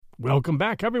Welcome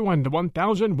back, everyone, to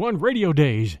 1001 Radio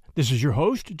Days. This is your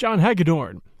host, John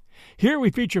Hagedorn. Here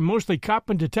we feature mostly cop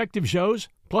and detective shows,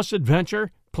 plus adventure,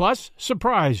 plus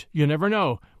surprise. You never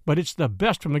know, but it's the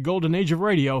best from the golden age of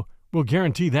radio. We'll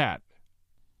guarantee that.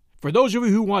 For those of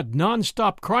you who want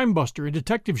non-stop crime buster and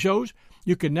detective shows,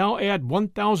 you can now add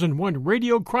 1001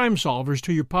 Radio Crime Solvers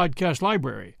to your podcast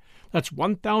library. That's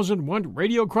 1001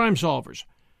 Radio Crime Solvers.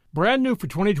 Brand new for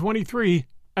 2023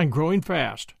 and growing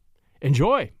fast.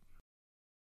 Enjoy.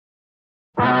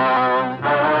 The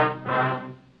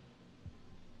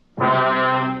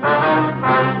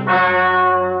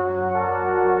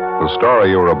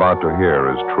story you're about to hear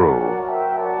is true.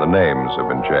 The names have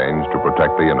been changed to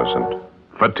protect the innocent.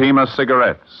 Fatima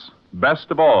Cigarettes,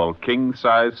 best of all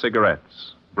king-size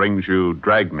cigarettes, brings you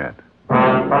Dragnet.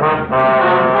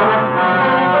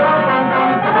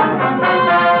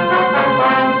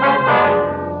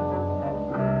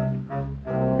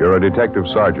 You're a detective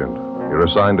sergeant. You're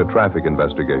assigned to traffic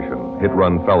investigation,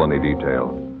 hit-run felony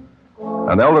detail.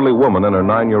 An elderly woman and her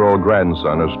 9-year-old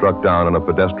grandson are struck down in a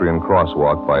pedestrian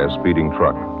crosswalk by a speeding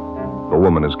truck. The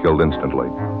woman is killed instantly.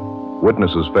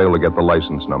 Witnesses fail to get the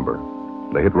license number.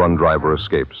 The hit-run driver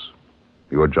escapes.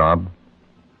 Your job?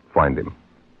 Find him.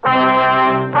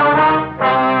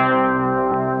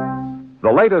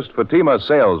 The latest Fatima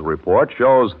sales report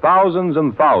shows thousands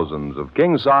and thousands of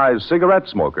king-size cigarette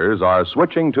smokers are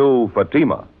switching to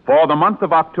Fatima. For the month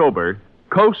of October,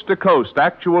 coast-to-coast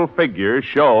actual figures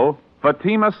show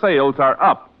Fatima sales are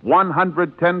up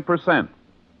 110%,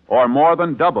 or more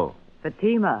than double.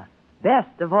 Fatima,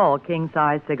 best of all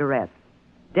king-size cigarettes.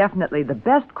 Definitely the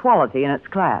best quality in its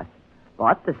class,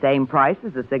 but the same price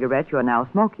as the cigarette you are now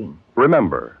smoking.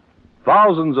 Remember,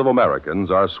 thousands of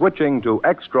Americans are switching to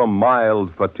extra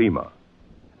mild Fatima.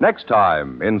 Next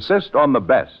time, insist on the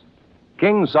best,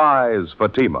 king-size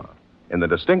Fatima, in the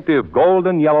distinctive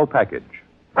golden yellow package.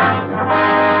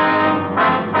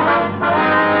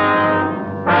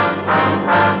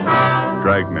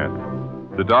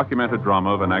 Dragnet, the documented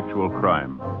drama of an actual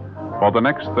crime. For the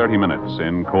next 30 minutes,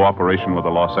 in cooperation with the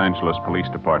Los Angeles Police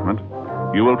Department,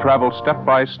 you will travel step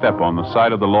by step on the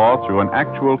side of the law through an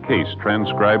actual case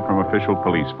transcribed from official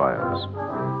police files.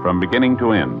 From beginning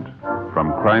to end,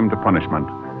 from crime to punishment,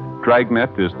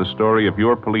 Dragnet is the story of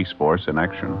your police force in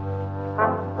action.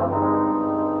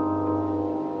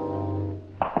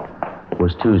 It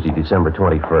was Tuesday, December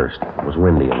 21st. It was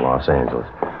windy in Los Angeles.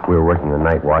 We were working the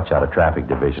night watch out of traffic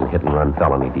division, hit-and-run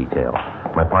felony detail.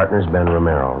 My partner's Ben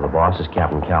Romero. The boss is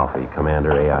Captain Calfee,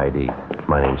 Commander AID.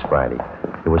 My name's Friday.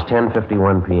 It was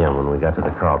 10:51 p.m. when we got to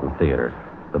the Carlton Theater,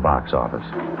 the box office.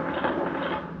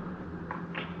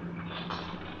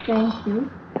 Thank you.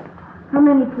 How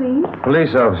many, please?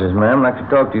 Police officers, ma'am. I'd like to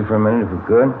talk to you for a minute, if we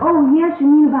could. Oh, yes, you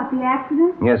mean about the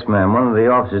accident? Yes, ma'am. One of the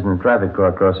officers in the traffic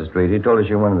car across the street, he told us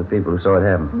you're one of the people who saw it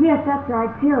happen. Yes, that's right.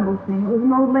 Terrible thing. It was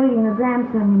an old lady and her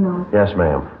grandson, you know. Yes,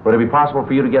 ma'am. Would it be possible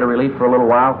for you to get a relief for a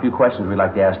little while? A few questions we'd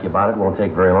like to ask you about it. Won't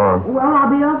take very long. Well, I'll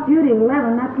be off duty at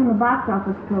 11. That's when the box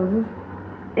office closes.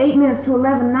 8 minutes to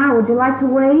 11 now. Would you like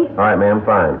to wait? All right, ma'am.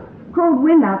 Fine. Cold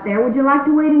wind out there. Would you like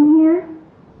to wait in here?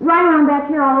 Right around back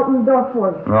here. I'll open the door for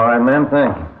you. All right, ma'am.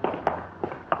 Thank you.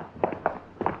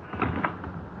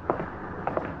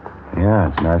 Yeah,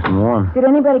 it's nice and warm. Did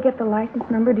anybody get the license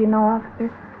number? Do you know,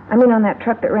 officer? I mean, on that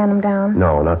truck that ran them down?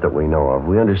 No, not that we know of.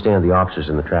 We understand the officers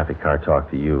in the traffic car talked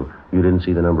to you. You didn't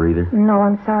see the number either? No,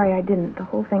 I'm sorry, I didn't. The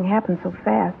whole thing happened so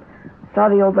fast. I saw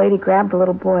the old lady grab the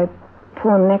little boy,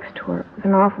 pull him next to her. It was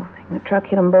an awful thing. The truck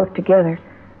hit them both together.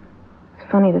 It's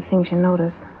funny the things you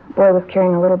notice. The boy was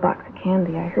carrying a little box of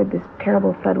candy. I heard this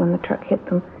terrible thud when the truck hit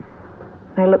them.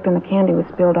 I looked and the candy was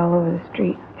spilled all over the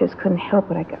street. I just couldn't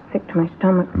help it. I got sick to my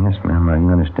stomach. Yes, ma'am, I can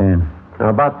understand. Now,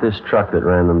 about this truck that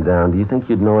ran them down, do you think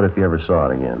you'd know it if you ever saw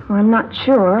it again? Well, I'm not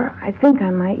sure. I think I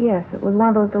might, yes. It was one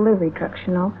of those delivery trucks,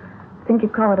 you know. I think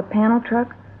you'd call it a panel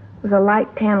truck. It was a light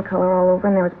tan color all over,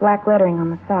 and there was black lettering on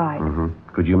the side. Mm-hmm.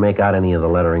 Could you make out any of the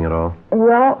lettering at all?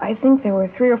 Well, I think there were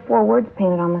 3 or 4 words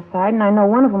painted on the side, and I know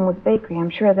one of them was bakery.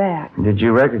 I'm sure of that. Did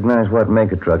you recognize what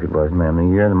make of truck it was, ma'am? The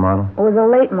year, the model? It was a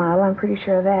late model. I'm pretty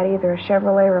sure of that. Either a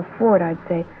Chevrolet or a Ford, I'd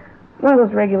say. One of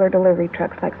those regular delivery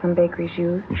trucks like some bakeries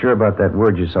use. You sure about that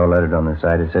word you saw lettered on the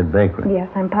side? It said bakery. Yes,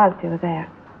 I'm positive of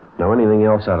that. Now, anything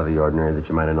else out of the ordinary that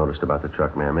you might have noticed about the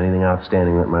truck, ma'am? Anything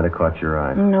outstanding that might have caught your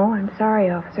eye? No, I'm sorry,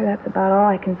 officer. That's about all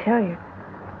I can tell you.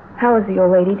 How is the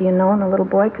old lady, do you know, and the little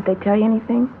boy? Could they tell you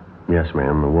anything? Yes,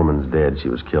 ma'am. The woman's dead. She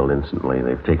was killed instantly.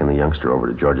 They've taken the youngster over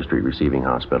to Georgia Street Receiving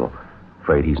Hospital.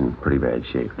 Afraid he's in pretty bad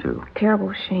shape, too.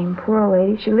 Terrible shame. Poor old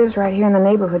lady. She lives right here in the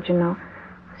neighborhood, you know.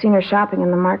 Seen her shopping in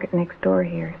the market next door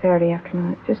here Saturday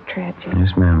afternoon. It's just tragic.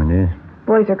 Yes, ma'am, it is.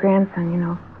 Boy's her grandson, you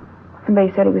know.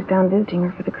 Somebody said he was down visiting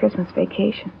her for the Christmas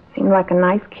vacation. Seemed like a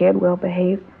nice kid,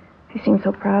 well-behaved. She seemed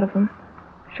so proud of him.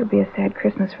 Sure be a sad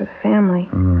Christmas for the family.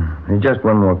 There's just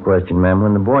one more question, ma'am.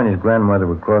 When the boy and his grandmother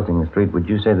were crossing the street, would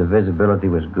you say the visibility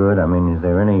was good? I mean, is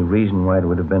there any reason why it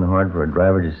would have been hard for a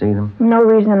driver to see them? No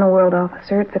reason in the world,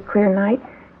 officer. It's a clear night.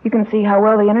 You can see how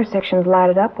well the intersection's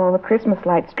lighted up, all the Christmas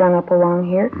lights strung up along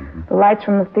here. The lights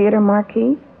from the theater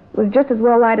marquee. It was just as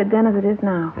well lighted then as it is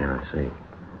now. Yeah, I see.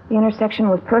 The intersection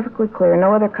was perfectly clear,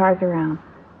 no other cars around.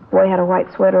 The boy had a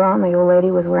white sweater on. The old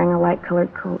lady was wearing a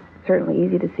light-colored coat. Certainly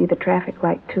easy to see the traffic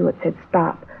light, too. It said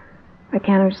stop. I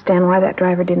can't understand why that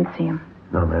driver didn't see him.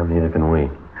 No, ma'am, neither can we.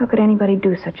 How could anybody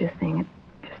do such a thing? It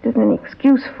just isn't any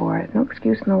excuse for it. No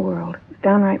excuse in the world. It's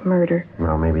downright murder.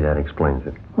 Well, maybe that explains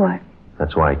it. What?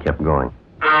 That's why I kept going.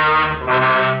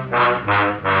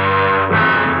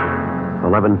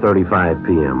 11:35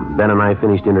 p.m. Ben and I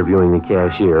finished interviewing the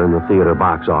cashier in the theater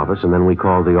box office, and then we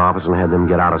called the office and had them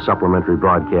get out a supplementary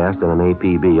broadcast and an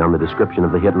APB on the description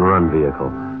of the hit-and-run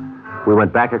vehicle. We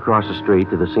went back across the street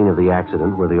to the scene of the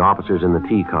accident where the officers in the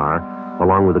T-car,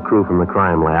 along with the crew from the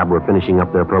crime lab, were finishing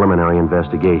up their preliminary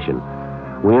investigation.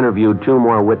 We interviewed 2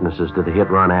 more witnesses to the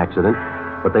hit-run accident,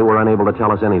 but they were unable to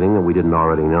tell us anything that we didn't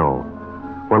already know.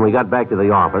 When we got back to the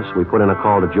office, we put in a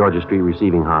call to Georgia Street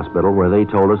Receiving Hospital, where they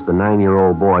told us the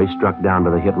 9-year-old boy struck down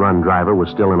by the hit-run driver was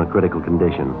still in a critical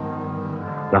condition.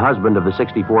 The husband of the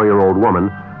 64-year-old woman,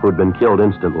 who had been killed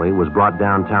instantly, was brought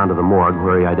downtown to the morgue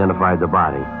where he identified the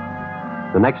body.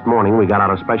 The next morning, we got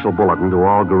out a special bulletin to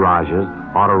all garages,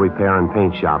 auto repair, and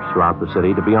paint shops throughout the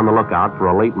city to be on the lookout for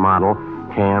a late-model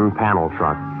tan panel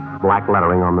truck, black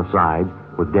lettering on the side,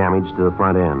 with damage to the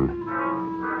front end.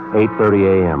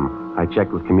 8:30 a.m. I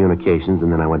checked with communications,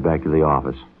 and then I went back to the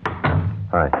office.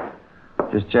 Hi.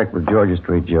 Just checked with Georgia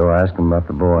Street, Joe. Asked him about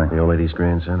the boy. The old lady's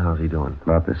grandson, how's he doing?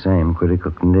 About the same.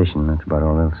 Critical condition. That's about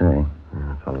all they'll say.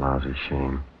 That's a lousy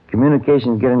shame.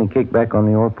 Communications get any kickback on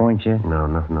the ore point yet? No,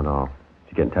 nothing at all.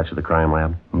 Did you get in touch with the crime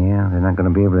lab? Yeah, they're not going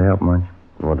to be able to help much.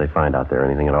 What'd they find out there?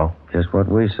 Anything at all? Just what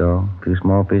we saw. 2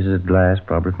 small pieces of glass,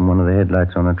 probably from one of the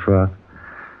headlights on a truck.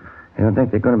 They don't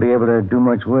think they're going to be able to do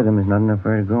much with them. There's not enough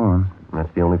there to go on.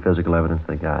 That's the only physical evidence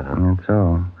they got, huh? That's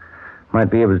all.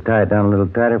 Might be able to tie it down a little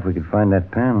tighter if we could find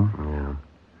that panel. Yeah.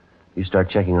 You start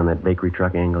checking on that bakery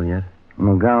truck angle yet?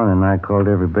 McGowan and I called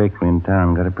every bakery in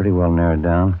town, got it pretty well narrowed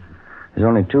down. There's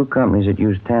only 2 companies that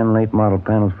use tan late model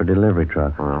panels for delivery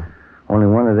trucks. Well? Only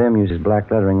one of them uses black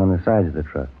lettering on the sides of the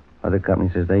truck. Other company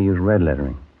says they use red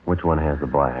lettering. Which one has the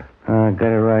black? I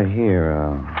got it right here.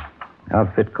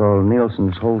 Outfit called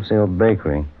Nielsen's Wholesale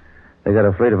Bakery. They got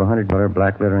a fleet of $100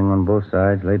 black lettering on both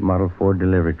sides, late model Ford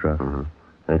delivery truck. Mm-hmm.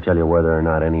 They tell you whether or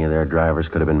not any of their drivers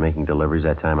could have been making deliveries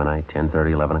that time of night,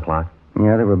 10:30, 11 o'clock?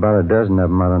 Yeah, there were about a dozen of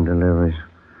them out on deliveries.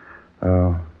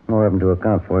 More of them to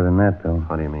account for than that, though.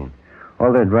 What do you mean?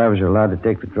 All their drivers are allowed to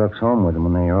take the trucks home with them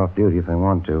when they are off duty if they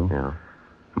want to. Yeah.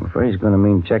 I'm afraid it's going to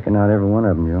mean checking out every one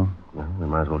of them, Joe. Well, we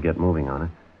might as well get moving on it.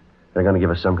 They're going to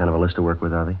give us some kind of a list to work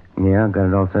with, are they? Yeah, I've got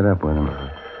it all set up with them.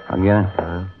 I'll get it.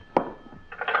 Uh-huh.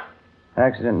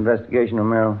 Accident investigation,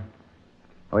 Romero.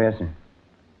 Oh, yes, sir.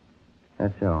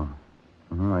 That's all.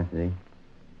 I see.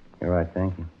 You're right,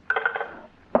 thank you.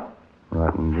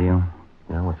 Rotten deal.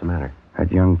 Yeah, what's the matter?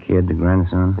 That young kid, the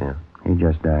grandson? Yeah. He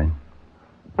just died.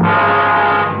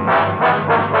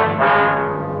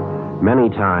 Many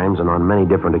times and on many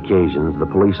different occasions, the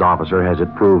police officer has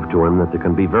it proved to him that there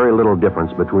can be very little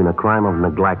difference between a crime of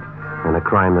neglect and a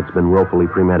crime that's been willfully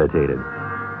premeditated.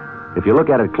 If you look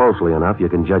at it closely enough, you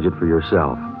can judge it for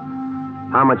yourself.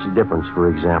 How much difference,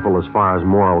 for example, as far as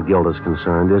moral guilt is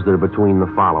concerned, is there between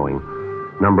the following?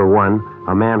 Number 1,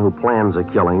 a man who plans a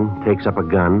killing, takes up a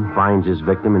gun, finds his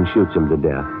victim, and shoots him to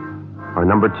death. Or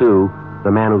number 2,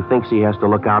 the man who thinks he has to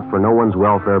look out for no one's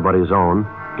welfare but his own,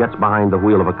 gets behind the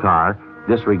wheel of a car,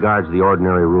 disregards the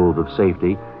ordinary rules of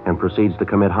safety, and proceeds to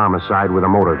commit homicide with a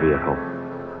motor vehicle.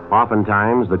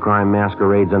 Oftentimes, the crime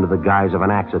masquerades under the guise of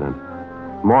an accident.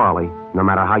 Morally, no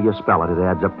matter how you spell it, it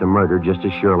adds up to murder just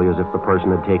as surely as if the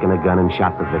person had taken a gun and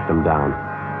shot the victim down.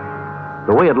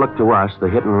 The way it looked to us, the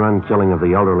hit-and-run killing of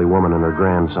the elderly woman and her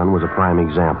grandson was a prime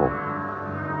example.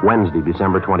 Wednesday,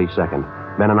 December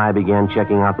 22nd, Ben and I began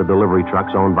checking out the delivery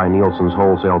trucks owned by Nielsen's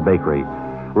Wholesale Bakery.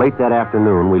 Late that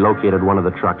afternoon, we located one of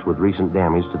the trucks with recent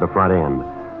damage to the front end.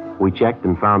 We checked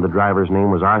and found the driver's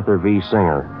name was Arthur V.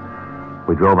 Singer.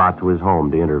 We drove out to his home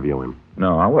to interview him.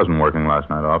 No, I wasn't working last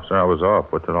night, officer. I was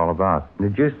off. What's it all about?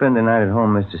 Did you spend the night at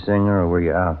home, Mr. Singer, or were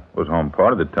you out? Was home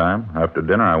part of the time. After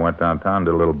dinner, I went downtown,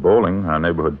 did a little bowling. Our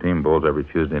neighborhood team bowls every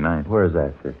Tuesday night. Where is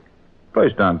that, sir?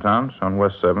 Place downtown. It's on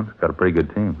West 7th. Got a pretty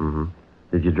good team. Mm-hmm.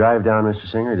 Did you drive down, Mr.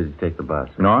 Singer, or did you take the bus?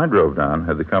 No, I drove down.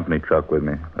 Had the company truck with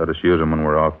me. Let us use them when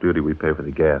we're off duty. We pay for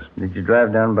the gas. Did you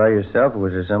drive down by yourself, or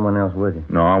was there someone else with you?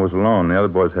 No, I was alone. The other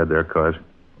boys had their cars.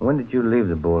 When did you leave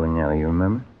the bowling alley, you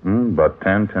remember? About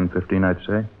 10:15, I'd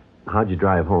say. How'd you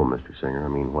drive home, Mr. Singer? I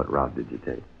mean, what route did you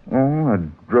take? Oh, I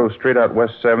drove straight out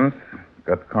West 7th,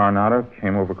 got to Coronado,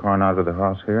 came over Coronado to the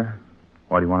house here.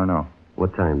 Why do you want to know?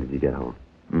 What time did you get home?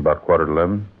 About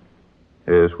 11:15.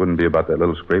 This wouldn't be about that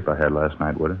little scrape I had last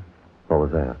night, would it? What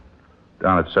was that?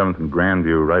 Down at 7th and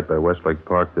Grandview, right by Westlake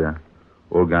Park there.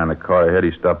 Old guy in the car ahead,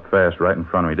 he stopped fast right in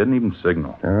front of me. Didn't even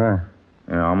signal. All right.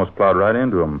 Yeah, I almost plowed right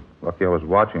into him. Lucky I was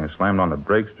watching. I slammed on the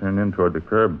brakes, turned in toward the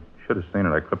curb. Should have seen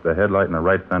it. I clipped the headlight and the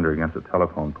right fender against the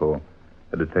telephone pole.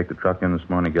 Had to take the truck in this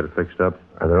morning, get it fixed up.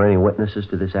 Are there any witnesses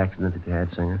to this accident that you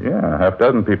had, Singer? Yeah, half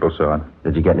dozen people saw it.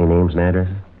 Did you get any names and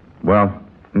addresses? Well,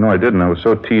 no, I didn't. I was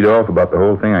so teed off about the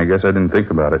whole thing, I guess I didn't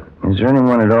think about it. Is there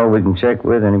anyone at all we can check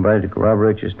with? Anybody to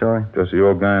corroborate your story? Just the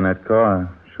old guy in that car.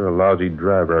 Sure a lousy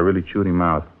driver. I really chewed him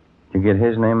out. Did you get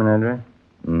his name and address?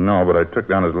 No, but I took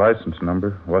down his license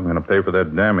number. Wasn't going to pay for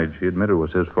that damage. He admitted it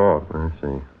was his fault. I see.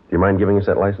 Do you mind giving us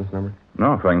that license number?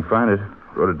 No, if I can find it.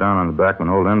 Wrote it down on the back of an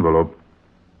old envelope.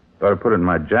 Thought I put it in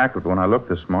my jacket, but when I looked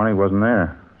this morning, it wasn't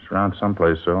there. It's around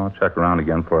someplace, so I'll check around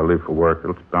again before I leave for work.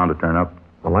 It's bound to turn up.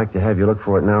 I'd like to have you look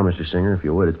for it now, Mr. Singer, if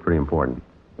you would. It's pretty important.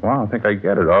 Well, I think I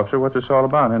get it, officer. What's this all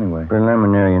about, anyway?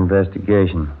 Preliminary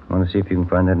investigation. Want to see if you can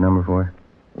find that number for us?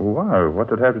 Why? What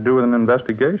did it have to do with an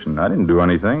investigation? I didn't do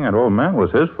anything. That old man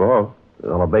was his fault.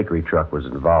 Well, a bakery truck was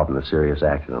involved in a serious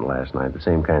accident last night, the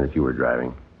same kind that you were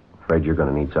driving. Afraid you're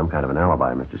going to need some kind of an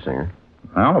alibi, Mr. Singer.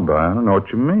 Alibi? I don't know what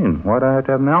you mean. Why'd I have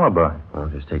to have an alibi? Well,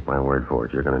 just take my word for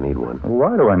it. You're going to need one.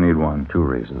 Why do I need one? 2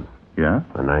 reasons. Yeah?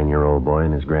 A 9-year-old boy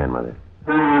and his grandmother.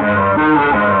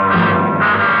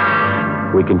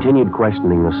 We continued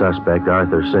questioning the suspect,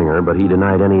 Arthur Singer, but he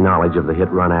denied any knowledge of the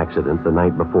hit-run accident the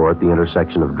night before at the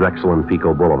intersection of Drexel and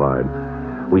Pico Boulevard.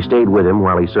 We stayed with him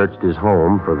while he searched his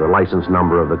home for the license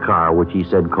number of the car, which he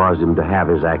said caused him to have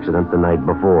his accident the night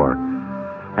before.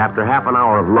 After half an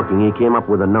hour of looking, he came up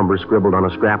with a number scribbled on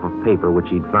a scrap of paper which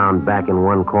he'd found back in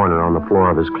one corner on the floor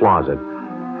of his closet.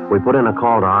 We put in a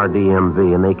call to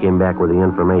RDMV, and they came back with the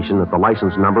information that the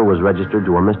license number was registered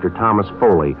to a Mr. Thomas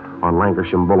Foley on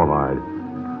Lancashire Boulevard.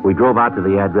 We drove out to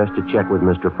the address to check with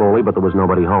Mr. Foley, but there was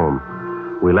nobody home.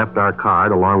 We left our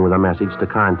card along with a message to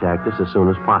contact us as soon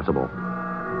as possible.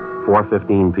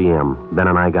 4:15 p.m. Ben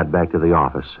and I got back to the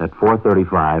office. At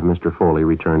 4:35, Mr. Foley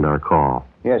returned our call.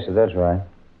 Yes, sir, that's right.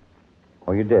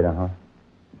 Oh, you did, uh-huh.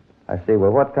 I see.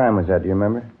 Well, what time was that? Do you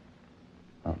remember?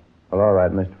 Oh. Well, all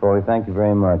right, Mr. Foley. Thank you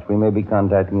very much. We may be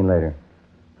contacting you later.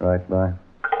 Right, bye.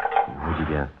 What'd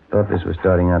you get? Thought this was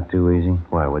starting out too easy.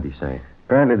 Why, what'd he say?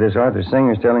 Apparently, this Arthur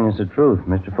Singer's telling us the truth.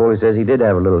 Mr. Foley says he did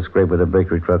have a little scrape with a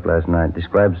bakery truck last night.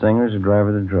 Described Singer as the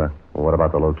driver of the truck. Well, what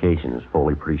about the location? Is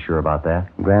Foley pretty sure about that?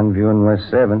 Grandview and West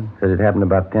 7. Says it happened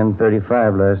about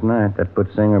 10:35 last night. That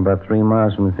puts Singer about 3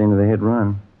 miles from the scene of the hit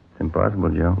run. It's impossible,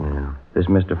 Joe. Yeah. This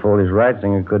Mr. Foley's right.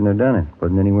 Singer couldn't have done it.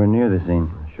 Wasn't anywhere near the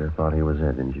scene. I sure thought he was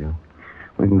it, didn't you?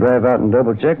 We can drive out and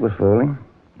double check with Foley.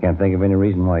 Can't think of any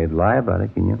reason why he'd lie about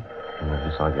it, can you? I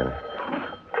guess I'll get it.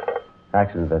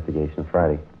 Accident investigation,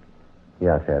 Friday.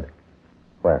 Yeah, Ted.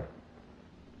 Where?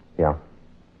 Yeah.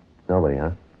 Nobody,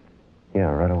 huh?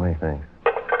 Yeah, right away, thanks.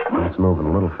 It's moving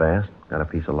a little fast. Got a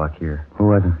piece of luck here. Who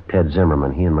was it? Ted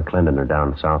Zimmerman. He and McClendon are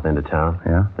down the south end of town.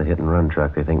 Yeah? The hit-and-run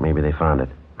truck. They think maybe they found it.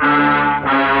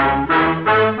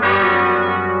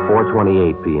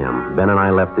 4:28 p.m. Ben and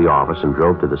I left the office and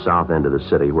drove to the south end of the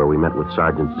city where we met with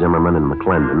Sergeants Zimmerman and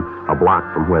McClendon, a block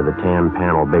from where the tan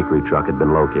panel bakery truck had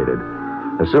been located.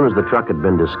 As soon as the truck had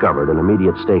been discovered, an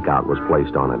immediate stakeout was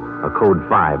placed on it. A code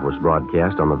 5 was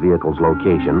broadcast on the vehicle's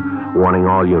location, warning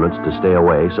all units to stay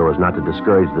away so as not to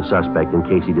discourage the suspect in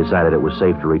case he decided it was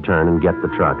safe to return and get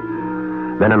the truck.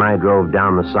 Ben and I drove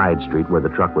down the side street where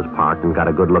the truck was parked and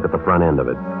got a good look at the front end of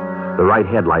it. The right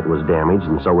headlight was damaged,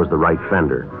 and so was the right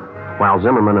fender. While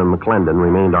Zimmerman and McClendon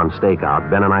remained on stakeout,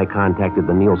 Ben and I contacted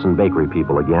the Nielsen Bakery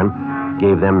people again,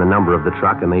 gave them the number of the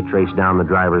truck, and they traced down the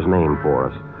driver's name for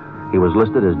us. He was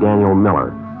listed as Daniel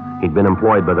Miller. He'd been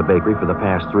employed by the bakery for the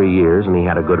past 3 years, and he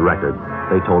had a good record.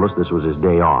 They told us this was his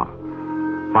day off.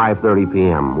 5:30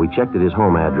 p.m. We checked at his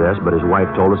home address, but his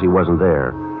wife told us he wasn't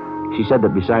there. She said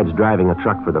that besides driving a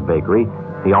truck for the bakery,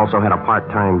 he also had a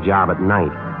part-time job at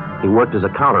night. He worked as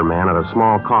a counterman at a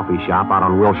small coffee shop out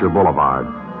on Wilshire Boulevard.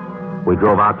 We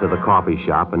drove out to the coffee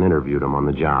shop and interviewed him on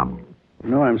the job.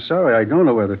 No, I'm sorry. I don't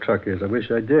know where the truck is. I wish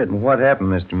I did. What happened,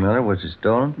 Mr. Miller? Was it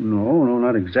stolen? No,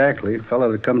 not exactly. A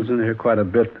fellow that comes in here quite a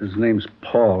bit. His name's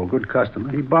Paul. Good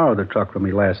customer. He borrowed the truck from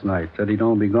me last night. Said he'd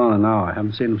only be gone an hour. I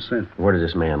haven't seen him since. Where does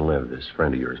this man live, this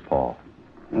friend of yours, Paul?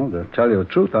 Well, to tell you the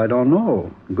truth, I don't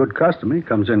know. Good customer. He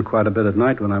comes in quite a bit at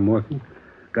night when I'm working.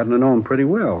 Gotten to know him pretty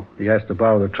well. He asked to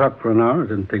borrow the truck for an hour.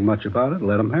 Didn't think much about it.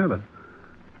 Let him have it.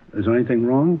 Is there anything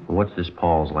wrong? What's this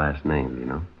Paul's last name, do you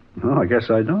know? No, I guess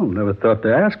I don't. Never thought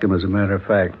to ask him, as a matter of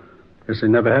fact. Guess they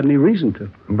never had any reason to.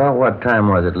 About what time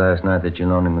was it last night that you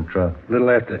loaned him the truck? A little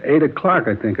after 8 o'clock,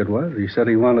 I think it was. He said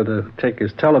he wanted to take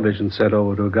his television set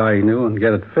over to a guy he knew and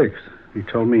get it fixed. He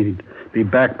told me he'd be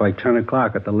back by 10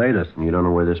 o'clock at the latest. You don't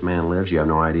know where this man lives? You have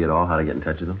no idea at all how to get in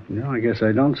touch with him? No, I guess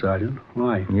I don't, Sergeant.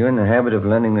 Why? You're in the habit of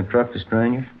lending the truck to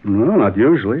strangers? No, not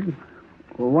usually.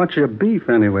 Well, what's your beef,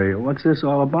 anyway? What's this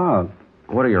all about?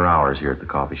 What are your hours here at the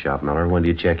coffee shop, Miller? When do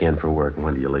you check in for work and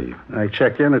when do you leave? I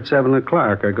check in at 7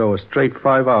 o'clock. I go a straight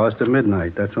 5 hours to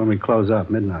midnight. That's when we close up,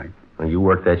 midnight. Well, you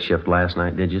worked that shift last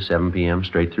night, did you? 7 p.m.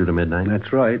 straight through to midnight?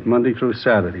 That's right. Monday through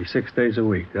Saturday, 6 days a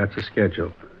week. That's the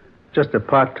schedule. Just a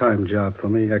part-time job for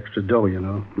me, extra dough, you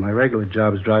know. My regular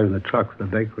job is driving the truck for the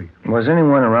bakery. Was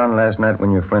anyone around last night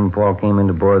when your friend Paul came in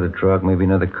to borrow the truck? Maybe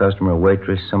another customer, a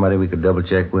waitress, somebody we could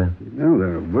double-check with? No,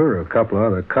 there were a couple of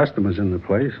other customers in the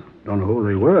place. Don't know who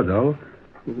they were, though.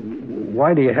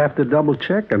 Why do you have to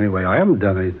double-check anyway? I haven't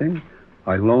done anything.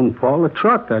 I loaned Paul a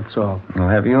truck, that's all. Well,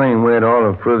 have you any way at all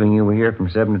of proving you were here from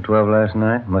 7 to 12 last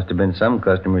night? Must have been some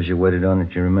customers you waited on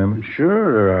that you remember.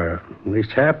 Sure, there are at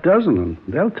least half dozen, and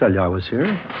they'll tell you I was here.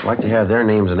 I'd like to have their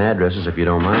names and addresses if you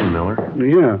don't mind, Miller.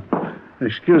 Yeah.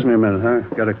 Excuse me a minute,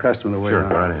 huh? Got a customer to wait on.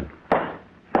 Sure, right in.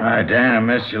 Hi, Dan. I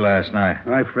missed you last night.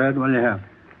 Hi, Fred. What do you have?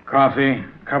 Coffee,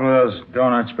 a couple of those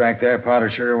donuts back there,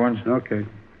 powdered sugar ones. Okay.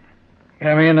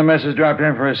 Yeah, me and the missus dropped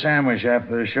in for a sandwich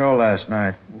after the show last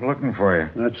night. Looking for you.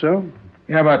 That's so?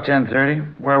 Yeah, about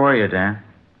 10:30. Where were you, Dan?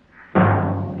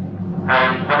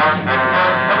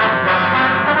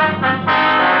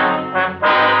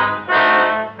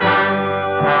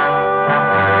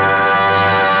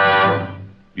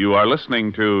 You are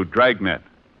listening to Dragnet,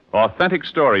 authentic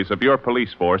stories of your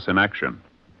police force in action.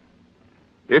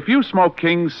 If you smoke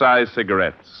king-size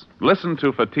cigarettes, listen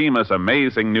to Fatima's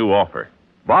amazing new offer.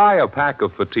 Buy a pack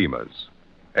of Fatimas.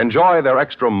 Enjoy their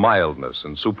extra mildness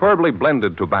and superbly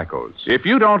blended tobaccos. If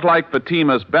you don't like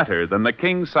Fatimas better than the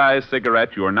king-size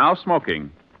cigarette you're now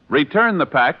smoking, return the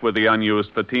pack with the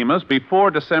unused Fatimas before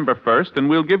December 1st, and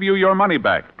we'll give you your money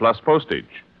back, plus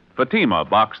postage. Fatima,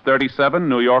 Box 37,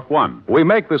 New York 1. We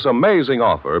make this amazing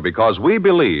offer because we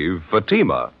believe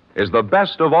Fatima is the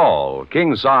best of all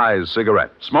king-size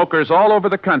cigarettes. Smokers all over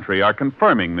the country are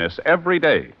confirming this every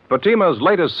day. Fatima's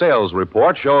latest sales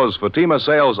report shows Fatima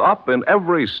sales up in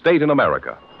every state in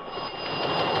America.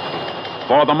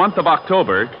 For the month of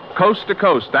October,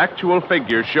 coast-to-coast actual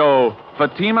figures show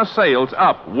Fatima sales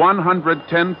up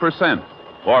 110%,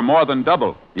 or more than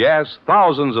double. Yes,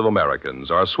 thousands of Americans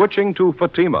are switching to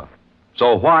Fatima.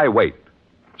 So why wait?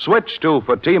 Switch to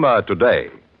Fatima today.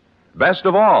 Best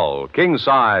of all,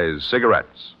 king-size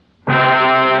cigarettes.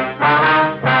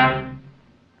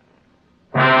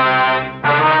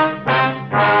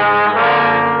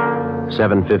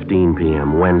 7:15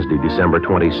 p.m., Wednesday, December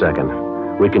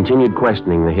 22nd. We continued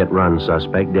questioning the hit-run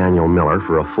suspect, Daniel Miller,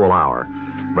 for a full hour,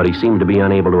 but he seemed to be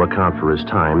unable to account for his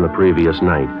time the previous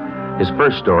night. His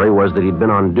first story was that he'd been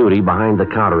on duty behind the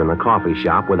counter in the coffee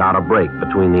shop without a break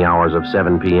between the hours of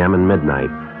 7 p.m. and midnight.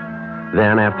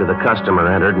 Then, after the customer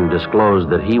entered and disclosed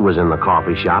that he was in the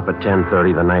coffee shop at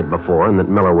 10:30 the night before and that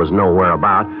Miller was nowhere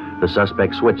about, the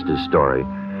suspect switched his story.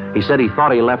 He said he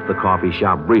thought he left the coffee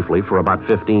shop briefly for about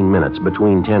 15 minutes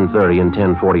between 10:30 and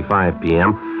 10:45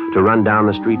 p.m. to run down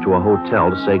the street to a hotel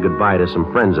to say goodbye to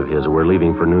some friends of his who were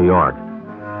leaving for New York.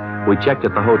 We checked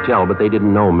at the hotel, but they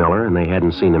didn't know Miller, and they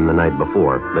hadn't seen him the night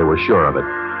before. They were sure of it.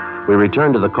 We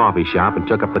returned to the coffee shop and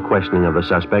took up the questioning of the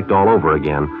suspect all over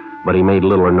again, but he made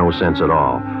little or no sense at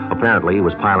all. Apparently, he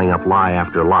was piling up lie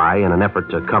after lie in an effort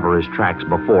to cover his tracks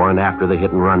before and after the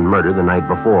hit-and-run murder the night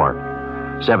before.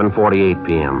 7:48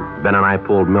 p.m. Ben and I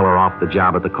pulled Miller off the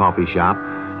job at the coffee shop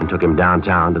and took him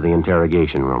downtown to the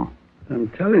interrogation room. I'm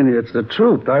telling you, it's the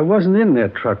truth. I wasn't in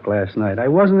that truck last night. I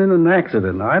wasn't in an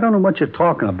accident. I don't know what you're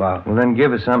talking about. Well, then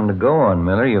give us something to go on,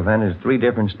 Miller. You've handed us 3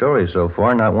 different stories so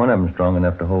far. Not one of them strong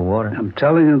enough to hold water. I'm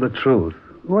telling you the truth.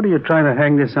 What are you trying to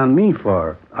hang this on me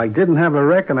for? I didn't have a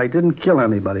wreck and I didn't kill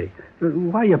anybody.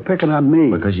 Why are you picking on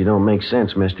me? Because you don't make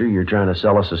sense, mister. You're trying to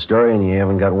sell us a story and you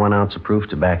haven't got 1 ounce of proof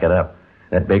to back it up.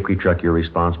 That bakery truck you're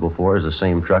responsible for is the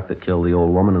same truck that killed the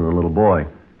old woman and the little boy.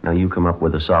 Now, you come up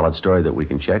with a solid story that we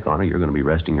can check on, or you're going to be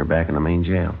resting your back in the main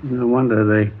jail. No wonder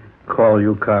they call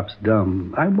you cops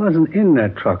dumb. I wasn't in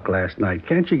that truck last night.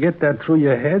 Can't you get that through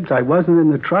your heads? I wasn't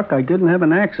in the truck. I didn't have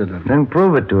an accident. Then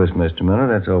prove it to us, Mr. Miller.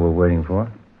 That's all we're waiting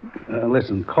for.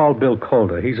 Listen, call Bill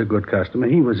Calder. He's a good customer.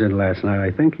 He was in last night,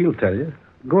 I think. He'll tell you.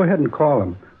 Go ahead and call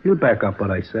him. He'll back up what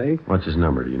I say. What's his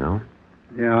number, do you know?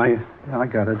 Yeah, I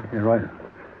got it. Yeah,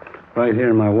 right here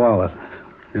in my wallet.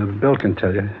 Yeah, Bill can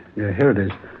tell you. Yeah, here it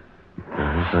is.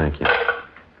 Thank you.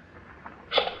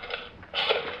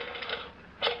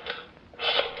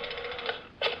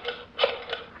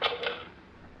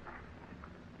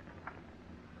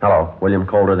 Hello, William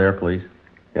Calder there, please?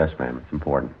 Yes, ma'am, it's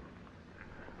important.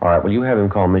 All right, will you have him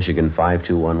call Michigan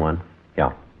 5211?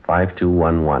 Yeah,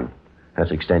 5211.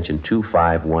 That's extension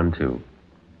 2512.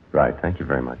 Right, thank you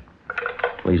very much.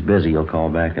 Well, he's busy. He'll call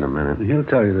back in a minute. He'll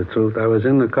tell you the truth. I was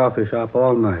in the coffee shop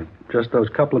all night. Just those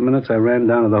couple of minutes I ran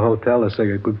down to the hotel to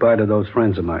say goodbye to those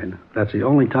friends of mine. That's the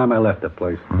only time I left the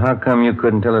place. Well, how come you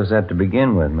couldn't tell us that to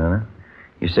begin with, Miller?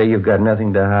 You say you've got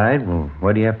nothing to hide. Well,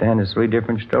 why do you have to hand us 3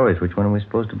 different stories? Which one are we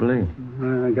supposed to believe?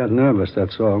 I got nervous,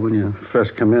 that's all, when you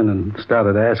first come in and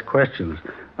started to ask questions.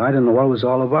 I didn't know what it was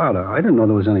all about. I didn't know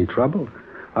there was any trouble.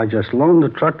 I just loaned the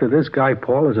truck to this guy,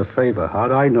 Paul, as a favor.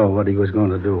 How'd I know what he was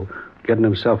going to do, getting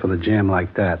himself in a jam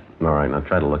like that? All right, now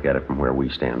try to look at it from where we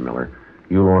stand, Miller.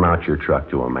 You loan out your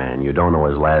truck to a man. You don't know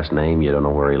his last name. You don't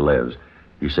know where he lives.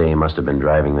 You say he must have been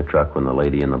driving the truck when the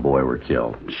lady and the boy were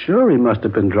killed. Sure, he must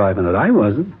have been driving it. I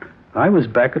wasn't. I was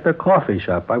back at the coffee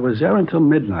shop. I was there until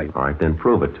midnight. All right, then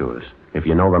prove it to us. If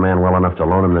you know the man well enough to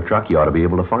loan him the truck, you ought to be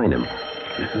able to find him.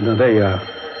 Now, they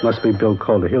must be Bill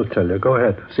Calder. He'll tell you. Go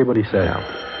ahead. See what he says. Yeah.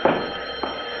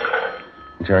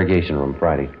 Interrogation room,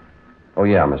 Friday. Oh,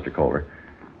 yeah, Mr. Calder.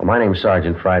 Well, my name's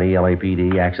Sergeant Friday,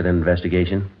 LAPD, accident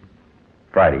investigation.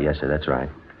 Friday, yes, sir, that's right.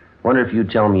 Wonder if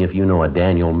you'd tell me if you know a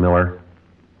Daniel Miller.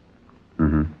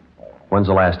 Mm-hmm. When's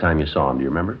the last time you saw him? Do you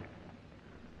remember?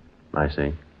 I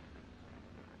see.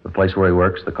 The place where he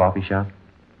works, the coffee shop?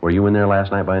 Were you in there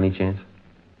last night by any chance?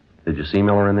 Did you see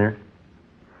Miller in there?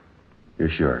 You're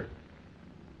sure?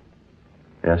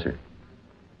 Yes, sir.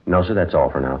 No, sir, that's all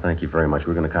for now. Thank you very much.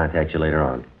 We're going to contact you later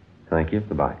on. Thank you.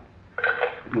 Goodbye.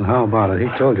 Well, how about it? He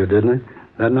told you, didn't he?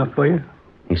 That enough for you?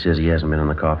 He says he hasn't been in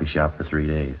the coffee shop for 3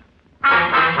 days.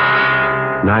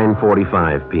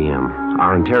 9:45 p.m.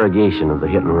 Our interrogation of the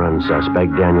hit-and-run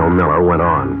suspect, Daniel Miller, went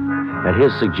on. At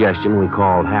his suggestion, we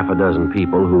called half a dozen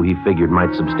people who he figured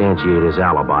might substantiate his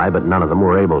alibi, but none of them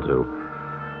were able to.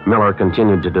 Miller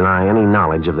continued to deny any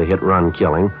knowledge of the hit-run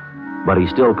killing, but he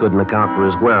still couldn't account for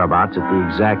his whereabouts at the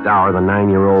exact hour the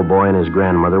 9-year-old boy and his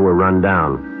grandmother were run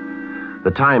down.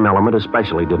 The time element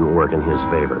especially didn't work in his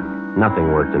favor.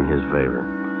 Nothing worked in his favor.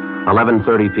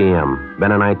 11:30 p.m.,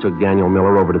 Ben and I took Daniel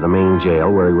Miller over to the main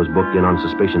jail where he was booked in on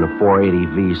suspicion of 480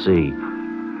 V.C.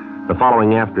 The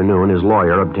following afternoon, his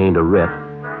lawyer obtained a writ,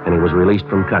 and he was released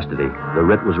from custody. The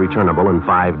writ was returnable in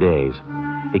 5 days.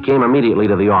 He came immediately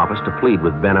to the office to plead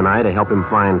with Ben and I to help him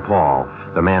find Paul,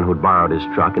 the man who'd borrowed his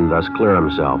truck and thus clear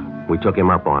himself. We took him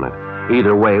up on it.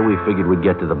 Either way, we figured we'd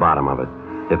get to the bottom of it.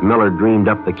 If Miller dreamed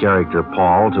up the character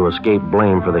Paul to escape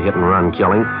blame for the hit-and-run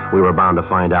killing, we were bound to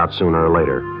find out sooner or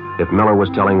later. If Miller was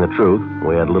telling the truth,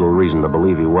 we had little reason to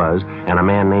believe he was, and a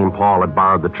man named Paul had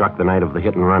borrowed the truck the night of the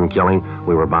hit-and-run killing,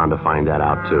 we were bound to find that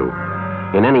out, too.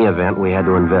 In any event, we had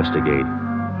to investigate.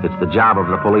 It's the job of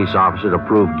the police officer to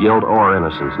prove guilt or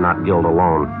innocence, not guilt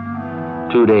alone.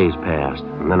 2 days passed,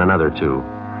 and then another 2.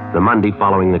 The Monday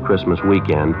following the Christmas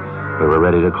weekend, we were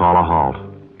ready to call a halt.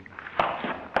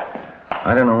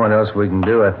 I don't know what else we can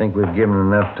do. I think we've given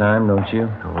enough time, don't you?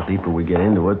 Well, the deeper we get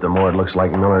into it, the more it looks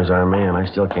like Miller's our man. I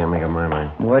still can't make up my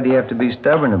mind. Why do you have to be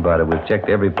stubborn about it? We've checked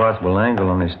every possible angle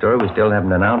on this story. We still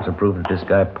haven't an ounce of proof that this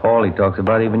guy Paul he talks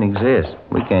about even exists.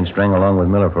 We can't string along with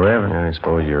Miller forever. Yeah, I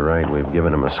suppose you're right. We've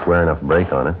given him a square enough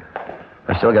break on it.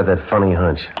 I still got that funny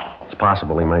hunch. It's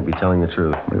possible he might be telling the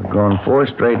truth. We've gone 4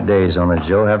 straight days on it,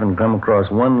 Joe. Haven't come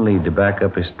across one lead to back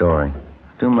up his story.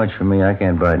 Too much for me. I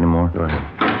can't bite anymore. Go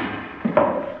ahead.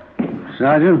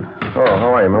 Sergeant? Oh,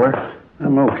 how are you, Miller?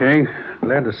 I'm okay.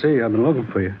 Glad to see you. I've been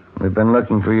looking for you. We've been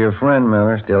looking for your friend,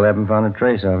 Miller. Still haven't found a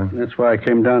trace of him. That's why I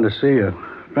came down to see you.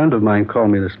 A friend of mine called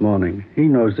me this morning. He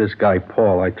knows this guy,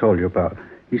 Paul, I told you about.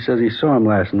 He says he saw him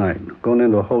last night, going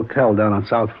into a hotel down on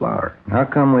South Flower. How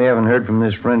come we haven't heard from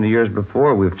this friend of yours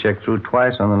before? We've checked through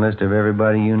twice on the list of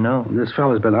everybody you know. This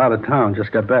fella's been out of town,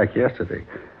 just got back yesterday.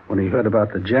 When he heard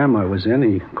about the jam I was in,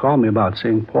 he called me about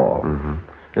seeing Paul. Mm-hmm.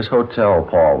 This hotel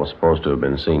Paul was supposed to have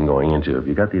been seen going into. Have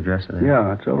you got the address of that?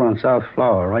 Yeah, it's over on South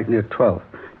Flower, right near 12th.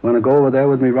 You want to go over there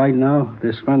with me right now?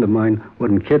 This friend of mine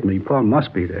wouldn't kid me. Paul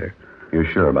must be there. You're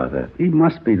sure about that? He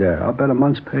must be there. I'll bet a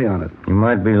month's pay on it. You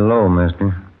might be low,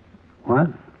 mister. What?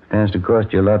 Stands to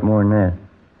cost you a lot more than that.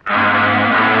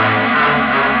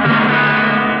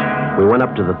 We went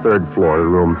up to the third floor to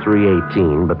room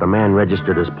 318, but the man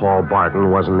registered as Paul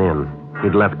Barton wasn't in.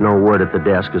 He'd left no word at the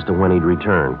desk as to when he'd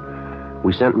return.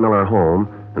 We sent Miller home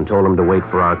and told him to wait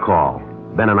for our call.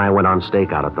 Ben and I went on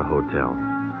stakeout at the hotel.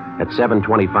 At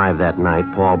 7:25 that night,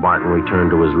 Paul Barton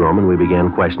returned to his room and we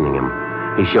began questioning him.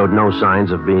 He showed no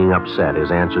signs of being upset.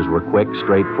 His answers were quick,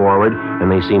 straightforward,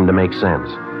 and they seemed to make sense.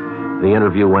 The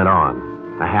interview went on.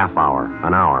 A half hour,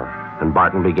 an hour, and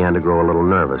Barton began to grow a little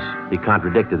nervous. He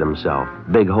contradicted himself.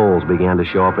 Big holes began to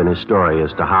show up in his story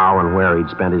as to how and where he'd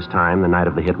spent his time the night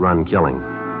of the hit-run killing.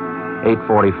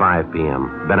 8:45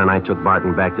 p.m. Ben and I took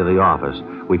Barton back to the office.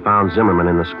 We found Zimmerman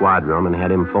in the squad room and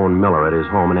had him phone Miller at his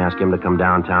home and ask him to come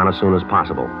downtown as soon as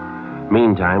possible.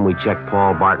 Meantime, we checked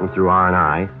Paul Barton through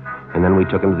R&I, and then we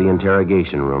took him to the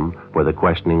interrogation room where the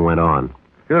questioning went on.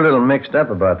 You're a little mixed up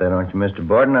about that, aren't you, Mr.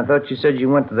 Borden? I thought you said you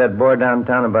went to that bar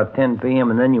downtown about 10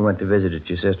 p.m. and then you went to visit at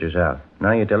your sister's house.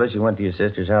 Now you tell us you went to your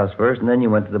sister's house first and then you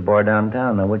went to the bar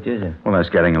downtown. Now, which is it? Well, that's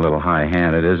getting a little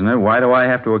high-handed, isn't it? Why do I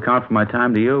have to account for my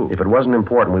time to you? If it wasn't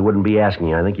important, we wouldn't be asking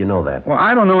you. I think you know that. Well,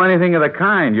 I don't know anything of the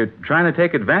kind. You're trying to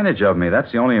take advantage of me.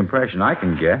 That's the only impression I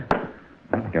can get.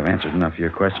 I think I've answered enough of your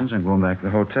questions. I'm going back to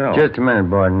the hotel. Just a minute,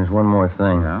 Borden. There's one more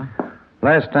thing. Yeah?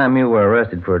 Last time you were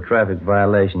arrested for a traffic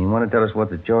violation, you want to tell us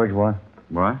what the charge was?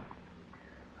 What?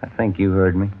 I think you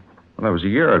heard me. Well, that was a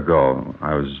year ago.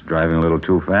 I was driving a little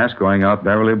too fast going out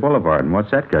Beverly Boulevard. And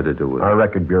what's that got to do with it? Our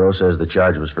record bureau says the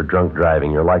charge was for drunk driving.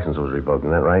 Your license was revoked.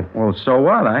 Isn't that right? Well, so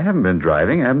what? I haven't been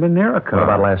driving. I haven't been near a car. What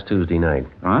about last Tuesday night?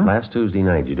 Huh? Last Tuesday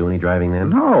night, did you do any driving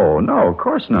then? No, of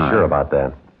course not. Sure about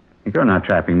that? You're not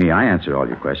trapping me. I answered all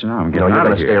your questions. I'm getting you're out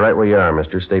going of to here. stay right where you are,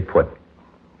 mister. Stay put.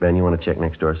 Ben, you want to check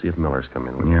next door, see if Miller's come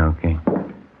in? Yeah, okay.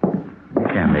 You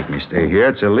can't make me stay here.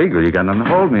 It's illegal. You got nothing to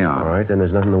hold me on. All right, then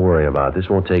there's nothing to worry about. This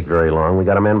won't take very long. We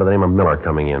got a man by the name of Miller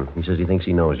coming in. He says he thinks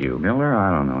he knows you. Miller? I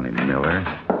don't know any Miller.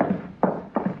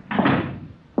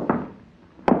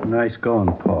 Nice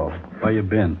going, Paul. Where you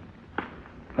been?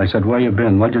 I said, where you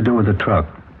been? What'd you do with the truck?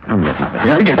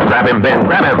 Grab him, Ben.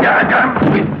 Grab him. Got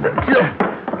him.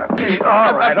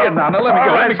 All right. Now,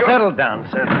 let me go. Settle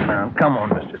down. Come on,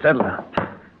 mister. Settle down.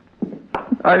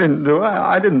 I didn't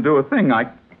do a thing.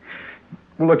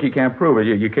 Well, look, you can't prove it.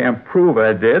 You can't prove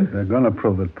I did. They're going to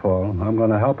prove it, Paul. I'm going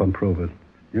to help them prove it.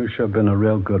 You sure been a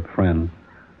real good friend.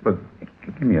 But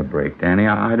give me a break, Danny.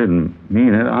 I didn't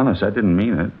mean it. Honest, I didn't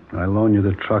mean it. I loan you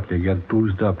the truck. You get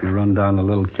boozed up. You run down the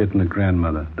little kid and the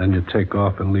grandmother. Then you take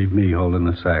off and leave me holding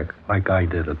the sack, like I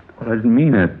did it. Well, I didn't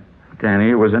mean it, Danny.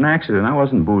 It was an accident. I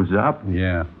wasn't boozed up.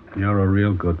 Yeah, you're a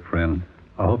real good friend.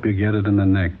 I hope you get it in the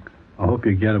neck. I hope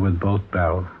you get it with both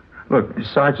barrels. Look,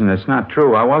 Sergeant, that's not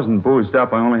true. I wasn't boozed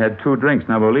up. I only had 2 drinks.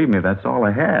 Now, believe me, that's all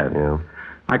I had. Yeah.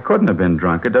 I couldn't have been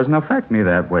drunk. It doesn't affect me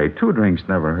that way. 2 drinks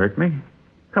never hurt me.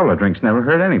 A couple of drinks never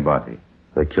hurt anybody.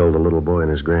 They killed a little boy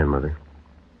and his grandmother.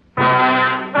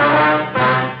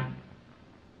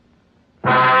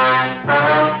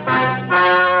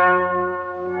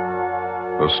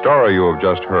 The story you have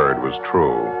just heard was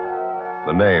true.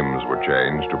 The names were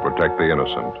changed to protect the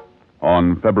innocent.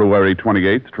 On February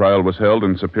 28th, trial was held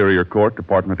in Superior Court,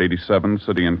 Department 87,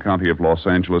 City and County of Los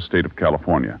Angeles, State of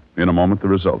California. In a moment, the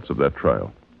results of that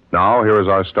trial. Now, here is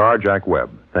our star, Jack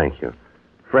Webb. Thank you.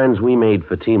 Friends, we made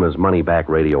Fatima's money-back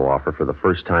radio offer for the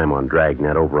first time on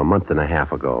Dragnet over a month and a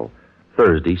half ago,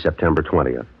 Thursday, September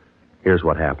 20th. Here's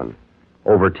what happened.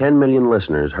 Over 10 million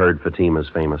listeners heard Fatima's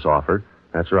famous offer.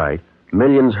 That's right.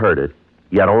 Millions heard it,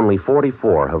 yet only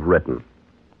 44 have written.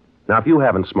 Now, if you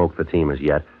haven't smoked Fatima's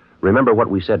yet, remember what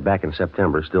we said back in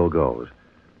September still goes.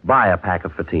 Buy a pack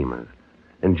of Fatimas.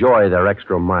 Enjoy their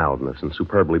extra mildness and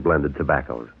superbly blended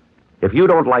tobaccos. If you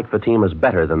don't like Fatimas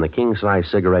better than the king-size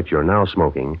cigarette you're now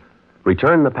smoking,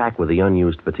 return the pack with the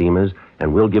unused Fatimas,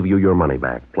 and we'll give you your money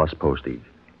back, plus postage.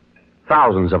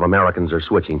 Thousands of Americans are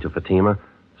switching to Fatima,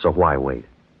 so why wait?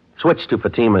 Switch to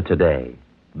Fatima today.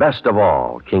 Best of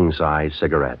all, king-size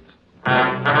cigarettes.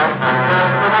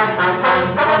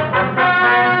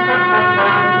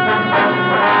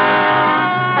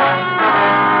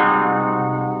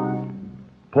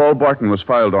 Paul Barton was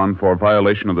filed on for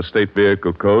violation of the State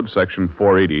Vehicle Code, Section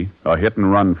 480, a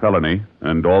hit-and-run felony,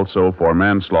 and also for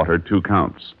manslaughter, 2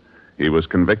 counts. He was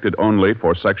convicted only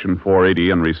for Section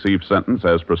 480 and received sentence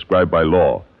as prescribed by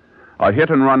law. A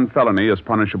hit-and-run felony is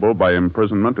punishable by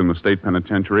imprisonment in the state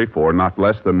penitentiary for not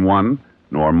less than 1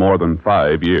 nor more than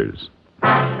 5 years.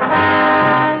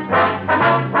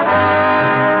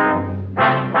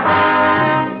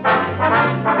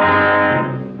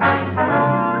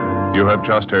 You have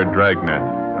just heard Dragnet,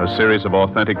 a series of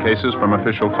authentic cases from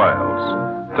official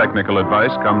files. Technical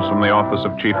advice comes from the Office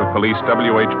of Chief of Police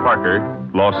W.H. Parker,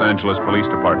 Los Angeles Police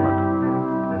Department.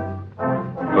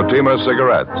 Fatima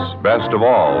Cigarettes, best of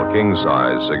all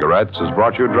king-size cigarettes, has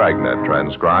brought you Dragnet,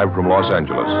 transcribed from Los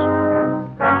Angeles.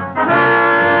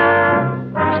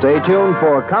 Stay tuned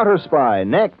for Counter Spy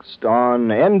next on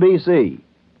NBC.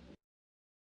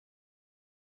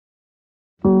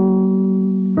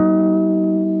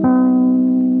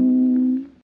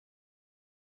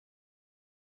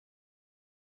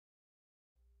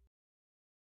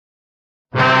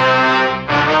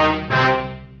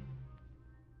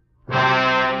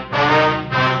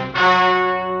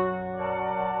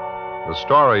 The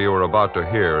story you are about to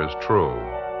hear is true.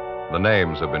 The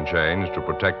names have been changed to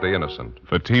protect the innocent.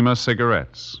 Fatima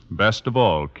Cigarettes, best of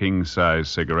all king-size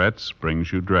cigarettes,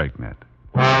 brings you Dragnet.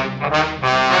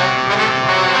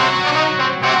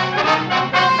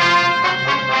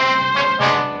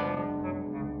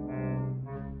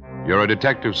 You're a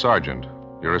detective sergeant.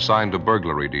 You're assigned to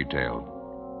burglary detail.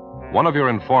 One of your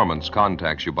informants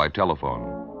contacts you by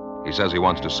telephone. He says he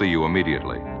wants to see you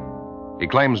immediately. He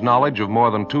claims knowledge of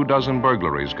more than 24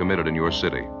 burglaries committed in your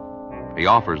city. He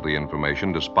offers the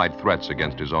information despite threats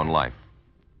against his own life.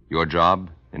 Your job,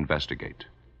 investigate.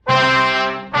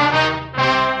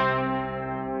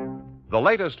 The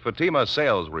latest Fatima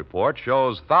sales report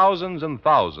shows thousands and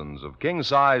thousands of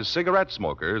king-size cigarette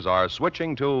smokers are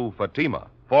switching to Fatima.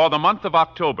 For the month of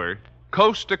October,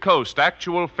 coast-to-coast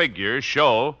actual figures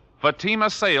show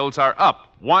Fatima sales are up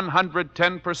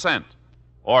 110%,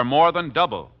 or more than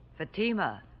double.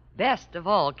 Fatima, best of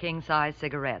all king-size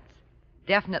cigarettes.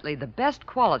 Definitely the best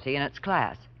quality in its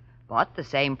class, but the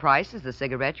same price as the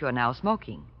cigarette you are now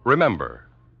smoking. Remember,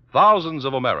 thousands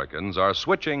of Americans are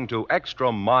switching to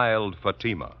extra mild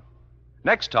Fatima.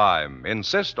 Next time,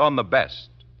 insist on the best,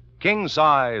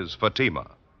 king-size Fatima,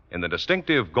 in the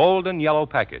distinctive golden yellow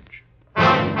package.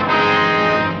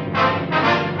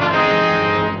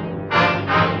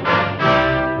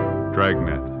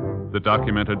 Dragnet, the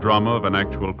documented drama of an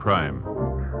actual crime.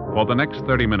 For the next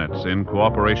 30 minutes, in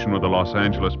cooperation with the Los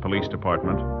Angeles Police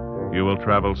Department, you will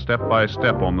travel step by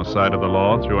step on the side of the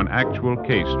law through an actual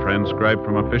case transcribed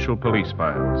from official police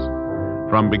files.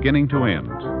 From beginning to end,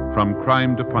 from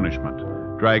crime to punishment,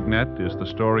 Dragnet is the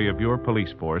story of your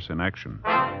police force in action.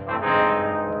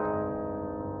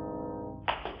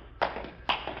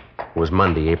 It was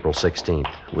Monday, April 16th.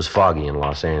 It was foggy in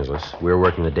Los Angeles. We were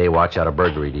working the day watch out of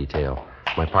burglary detail.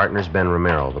 My partner's Ben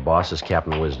Romero. The boss is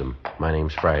Captain Wisdom. My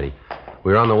name's Friday.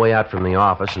 We were on the way out from the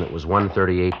office, and it was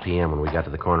 1:38 p.m. when we got to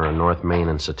the corner of North Main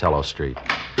and Sotelo Street.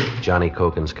 Johnny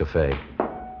Cokin's Cafe.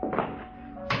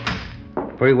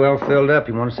 Pretty well filled up.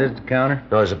 You want to sit at the counter?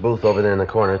 No, there's a booth over there in the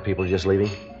corner. People just leaving.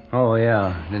 Oh,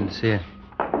 yeah. Didn't see it.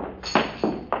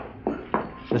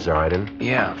 This is all right, isn't it?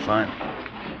 Yeah, fine.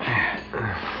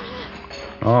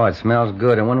 Oh, it smells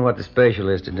good. I wonder what the special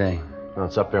is today. No,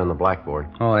 it's up there on the blackboard.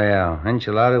 Oh, yeah.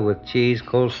 Enchilada with cheese,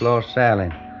 coleslaw,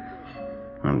 salad.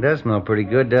 Well, it does smell pretty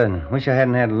good, doesn't it? Wish I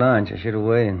hadn't had lunch. I should have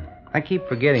waited. I keep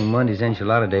forgetting Monday's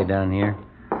enchilada day down here.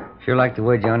 Sure like the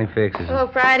way Johnny fixes it. Hello,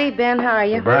 Friday. Ben, how are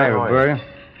you? Bye, Roberta.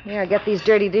 Here, get these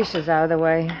dirty dishes out of the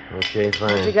way. Okay,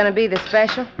 fine. Is it going to be the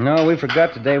special? No, we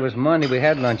forgot today was Monday. We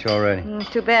had lunch already.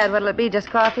 Too bad. What'll it be, just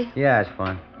coffee? Yeah, it's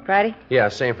fine. Friday? Yeah,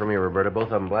 same for me, Roberta. Both of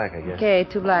them black, I guess. Okay,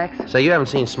 2 blacks. Say, you haven't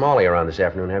seen Smalley around this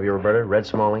afternoon, have you, Roberta? Red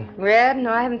Smalley? Red?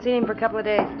 No, I haven't seen him for a couple of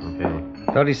days.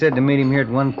 Okay. Thought he said to meet him here at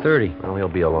 1:30. Well, he'll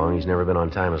be along. He's never been on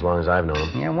time as long as I've known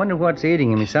him. Yeah, I wonder what's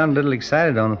eating him. He sounded a little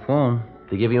excited on the phone.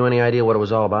 Did he give you any idea what it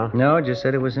was all about? No, just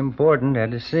said it was important.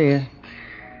 Had to see it.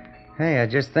 Hey, I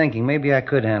was just thinking, maybe I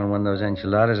could handle one of those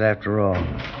enchiladas after all.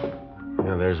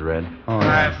 Yeah, there's Red. Oh,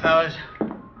 Hi, fellas.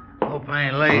 Hope I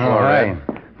ain't late. All right.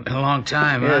 Been a long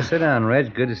time, Yeah, huh? sit down,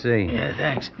 Reg. Good to see you. Yeah,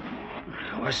 thanks.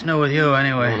 What's new with you,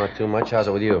 anyway? Oh, not too much. How's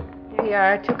it with you? Here you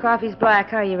are. 2 coffees black.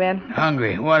 How are you, Red?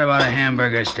 Hungry. What about a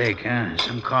hamburger steak, huh?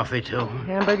 Some coffee, too?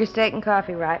 Hamburger, steak, and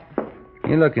coffee, right?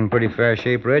 You're looking pretty fair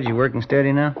shape, Reg. You working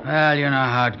steady now? Well, you know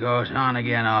how it goes. On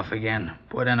again, off again.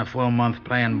 Put in a full month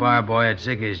playing bar boy at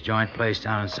Ziggy's joint place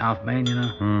down in South Main, you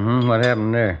know. Mm-hmm. What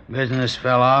happened there? Business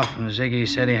fell off, and Ziggy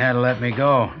said he had to let me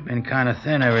go. Been kind of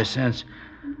thin ever since.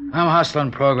 I'm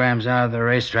hustling programs out of the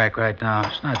racetrack right now.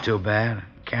 It's not too bad.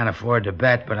 Can't afford to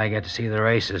bet, but I get to see the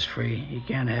races free. You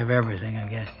can't have everything, I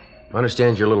guess. I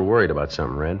understand you're a little worried about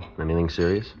something, Red. Anything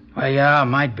serious? Well, yeah,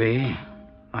 might be.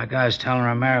 Like I was telling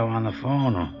Romero on the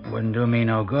phone, it wouldn't do me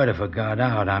no good if it got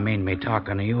out. I mean, me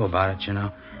talking to you about it, you know.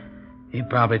 He'd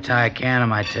probably tie a can to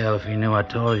my tail if he knew I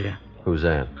told you. Who's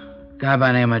that? Guy by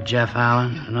the name of Jeff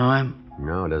Allen. You know him?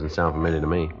 No, it doesn't sound familiar to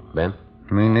me. Ben?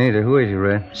 Me neither. Who is he,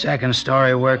 Red?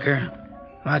 Second-story worker.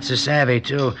 Lots of savvy,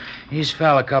 too. He's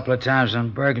fell a couple of times on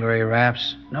burglary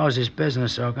raps. Knows his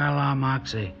business, so got a lot of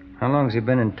moxie. How long's he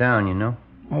been in town, you know?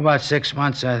 Oh, about 6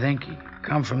 months, I think. He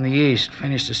come from the east,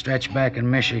 finished a stretch back in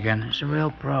Michigan. He's a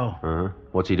real pro. Uh-huh.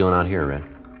 What's he doing out here, Red?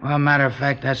 Well, matter of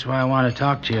fact, that's what I want to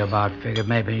talk to you about. Figured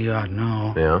maybe you ought to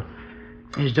know. Yeah?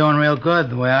 He's doing real good,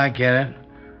 the way I get it.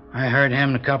 I heard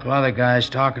him and a couple other guys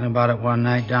talking about it one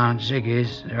night down at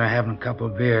Ziggy's. They were having a couple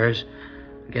of beers.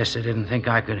 Guess they didn't think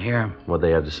I could hear him. What'd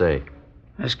they have to say?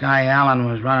 This guy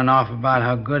Allen was running off about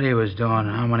how good he was doing,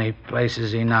 how many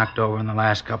places he knocked over in the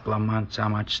last couple of months, how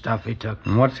much stuff he took.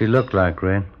 And what's he look like,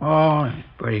 Red? Oh,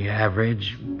 pretty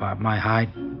average. About my height,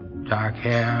 dark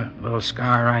hair, little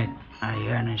scar right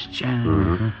here in his chin.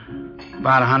 Mm-hmm.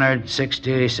 About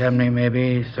 160, 70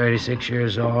 maybe, 36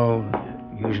 years old.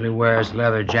 Usually wears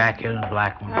leather jacket and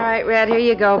black one. All right, Red, here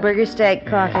you go. Burger, steak,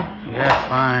 coffee. Yeah,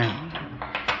 fine.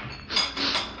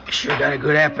 Sure got a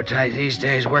good appetite these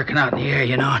days, working out in the air,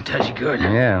 you know. It does you good.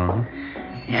 Yeah.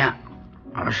 Yeah.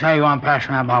 I'll show you one pass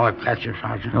around by with Fletcher,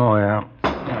 Sergeant. Oh, yeah.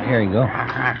 Here you go.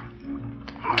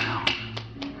 Oh,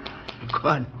 no.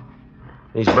 Good.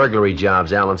 These burglary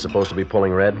jobs Alan's supposed to be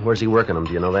pulling, Red. Where's he working them?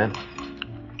 Do you know that?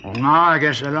 Well, no, I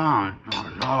guess I don't.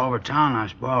 It's all over town, I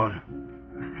suppose.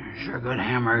 Sure good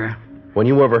hamburger. When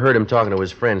you overheard him talking to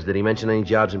his friends, did he mention any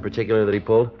jobs in particular that he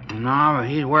pulled? No, but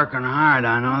he's working hard.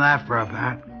 I know that for a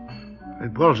fact. He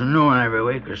pulls a new one every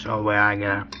week or so, the way I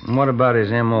get it. And what about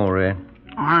his M.O., Red?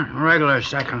 Regular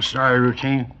second-story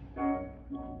routine.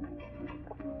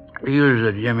 He uses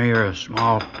a jimmy or a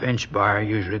small pinch bar. He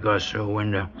usually goes through a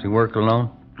window. Does he work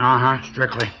alone? Uh-huh,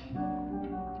 strictly.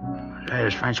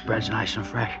 His French bread's nice and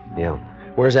fresh. Yeah.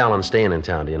 Where's Alan staying in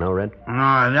town, do you know, Red? No,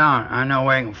 I don't. I know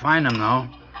where you can find him, though.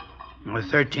 The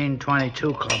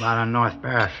 1322 Club out on North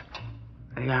Paris.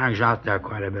 He hangs out there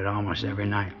quite a bit, almost every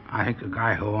night. I think the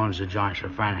guy who owns the joint's a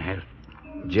friend of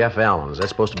his. Jeff Allen. Is that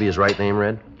supposed to be his right name,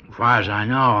 Red? As far as I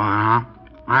know, uh-huh.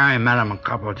 I only met him a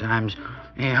couple of times.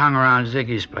 He hung around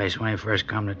Ziggy's place when he first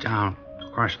come to town.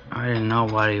 Of course, I didn't know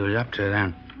what he was up to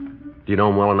then. Do you know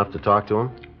him well enough to talk to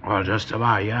him? Well, just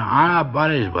about, yeah. I'm not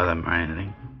buddies with him or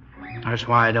anything. That's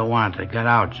why I don't want it to get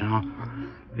out, you know.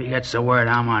 If he gets the word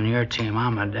I'm on your team,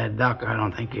 I'm a dead duck. I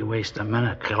don't think he'd waste a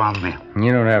minute killing me.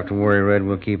 You don't have to worry, Red.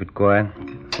 We'll keep it quiet.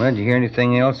 Well, did you hear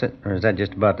anything else? Or is that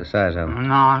just about the size of him?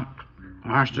 No,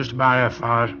 that's just about it,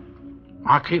 fellas.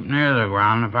 I'll keep near the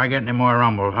ground. If I get any more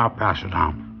rumbles, I'll pass it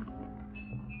on.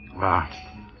 Well,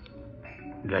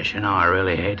 guess you know I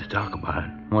really hate to talk about it.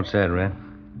 What's that, Red?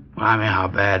 Well, I mean how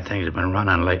bad things have been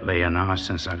running lately, you know,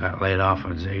 since I got laid off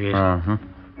at Ziggy's. Uh-huh.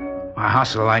 I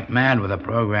hustle like mad with the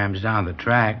programs down the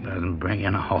track. Doesn't bring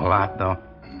in a whole lot, though.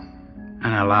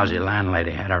 And a lousy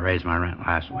landlady had to raise my rent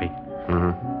last week.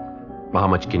 Mm-hmm. Well, how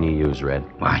much can you use, Red?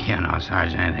 Well, you know, as far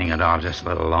as anything at all, just a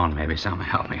little loan, maybe something to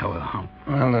help me over the hump.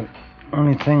 Well, the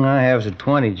only thing I have is a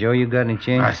 20, Joe. You got any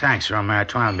change? Oh, thanks, Romero.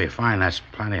 20 will be fine. That's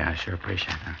plenty. I sure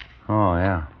appreciate that. Oh,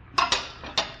 yeah.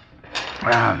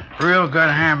 Well, real good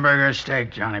hamburger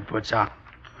steak Johnny puts out.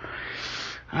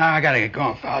 I gotta get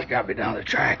going, fellas. Gotta be down the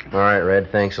track. All right,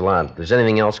 Red. Thanks a lot. If there's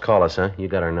anything else, call us, huh? You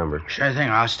got our number. Sure thing.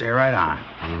 I'll stay right on.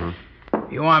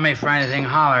 Mm-hmm. You want me for anything,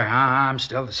 holler, huh? I'm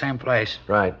still at the same place.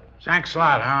 Right. Thanks a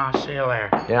lot, huh? I'll see you later.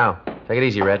 Yeah. Take it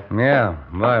easy, Red. Yeah.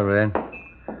 Bye, Red.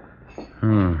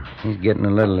 He's getting a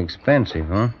little expensive,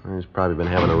 huh? He's probably been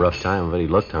having a rough time, but he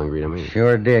looked hungry to me.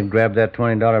 Sure did. Grabbed that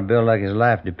 $20 bill like his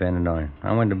life depended on it.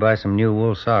 I went to buy some new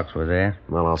wool socks with that.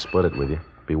 Well, I'll split it with you.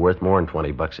 Be worth more than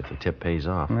 $20 if the tip pays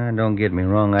off. Now, don't get me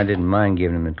wrong. I didn't mind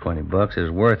giving him the $20. It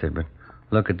was worth it, but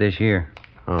look at this here.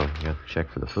 Oh, you got to check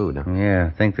for the food, huh? Yeah,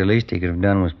 I think the least he could have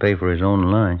done was pay for his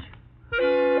own lunch.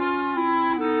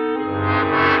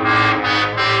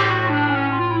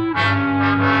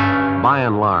 By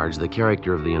and large, the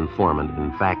character of the informant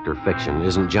in fact or fiction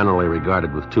isn't generally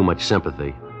regarded with too much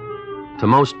sympathy. To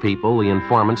most people, the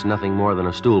informant's nothing more than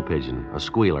a stool pigeon, a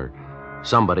squealer,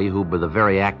 somebody who, by the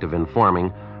very act of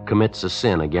informing, commits a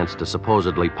sin against a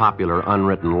supposedly popular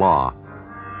unwritten law.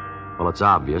 Well, it's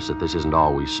obvious that this isn't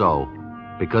always so,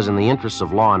 because in the interests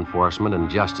of law enforcement and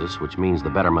justice, which means the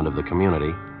betterment of the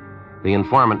community, the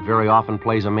informant very often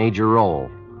plays a major role.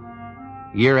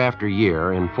 Year after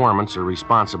year, informants are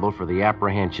responsible for the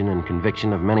apprehension and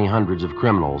conviction of many hundreds of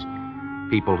criminals,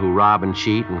 people who rob and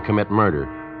cheat and commit murder,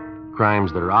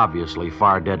 crimes that are obviously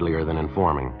far deadlier than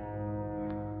informing.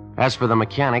 As for the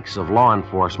mechanics of law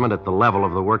enforcement at the level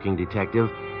of the working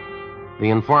detective, the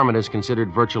informant is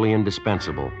considered virtually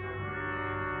indispensable.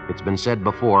 It's been said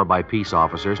before by peace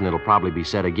officers, and it'll probably be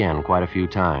said again quite a few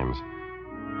times.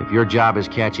 If your job is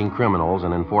catching criminals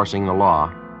and enforcing the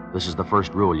law, This is the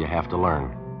first rule you have to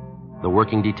learn. The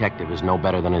working detective is no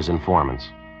better than his informants.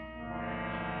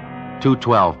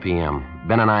 2:12 p.m.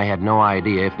 Ben and I had no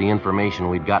idea if the information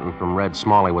we'd gotten from Red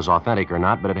Smalley was authentic or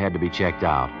not, but it had to be checked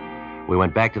out. We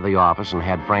went back to the office and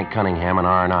had Frank Cunningham and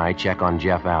R&I check on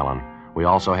Jeff Allen. We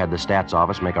also had the stats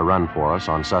office make a run for us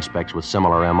on suspects with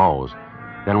similar MOs.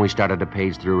 Then we started to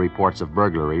page through reports of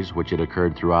burglaries which had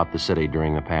occurred throughout the city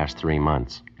during the past 3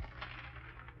 months.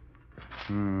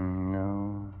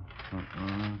 No.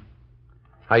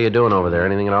 How you doing over there?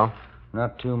 Anything at all?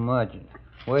 Not too much.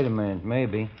 Wait a minute,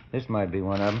 maybe. This might be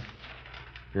one of them.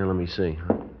 Here, let me see.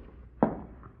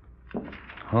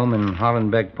 Home in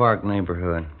Hollenbeck Park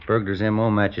neighborhood. Burglar's M.O.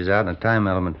 matches out and a time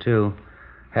element, too.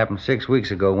 Happened 6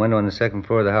 weeks ago. Window on the second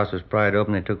floor of the house was pried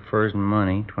open. They took furs and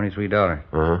money, $23.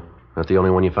 Uh-huh. That the only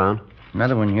one you found?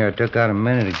 Another one here I took out a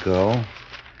minute ago.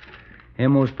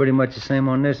 M.O.'s pretty much the same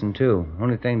on this one, too.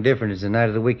 Only thing different is the night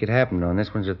of the week it happened on.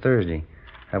 This one's a Thursday.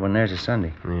 That one there's a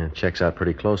Sunday. Yeah, it checks out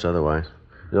pretty close otherwise.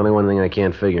 There's only one thing I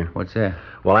can't figure. What's that?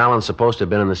 Well, Allen's supposed to have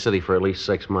been in the city for at least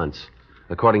 6 months.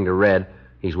 According to Red,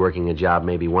 he's working a job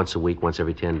maybe once a week, once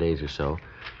every 10 days or so.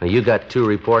 Now, you got 2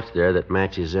 reports there that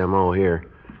match his M.O. here.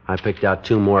 I picked out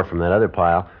 2 more from that other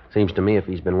pile. Seems to me if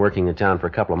he's been working in town for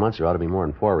a couple of months, there ought to be more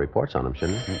than 4 reports on him,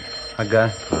 shouldn't there? I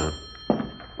got it.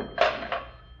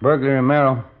 Burglar in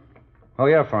Merrill. Oh,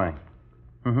 yeah, Frank.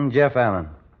 Jeff Allen.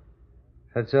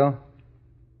 Is that so?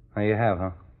 Oh, you have,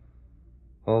 huh?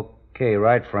 Okay,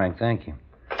 right, Frank, thank you.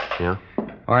 Yeah?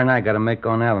 R&I got a make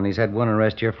on Allen. He's had one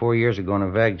arrest here 4 years ago on a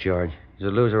vag charge. He's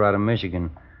a loser out of Michigan.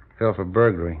 Fell for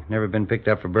burglary. Never been picked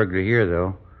up for burglary here,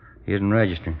 though. He isn't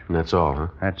registered. And that's all, huh?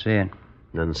 That's it.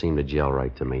 Doesn't seem to gel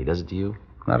right to me, does it to you?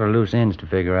 A lot of loose ends to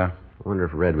figure out. I wonder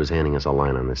if Red was handing us a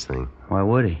line on this thing. Why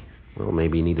would he? Well,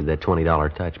 maybe he needed that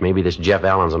 $20 touch. Maybe this Jeff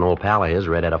Allen's an old pal of his.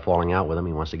 Red had a falling out with him.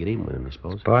 He wants to get even with him, I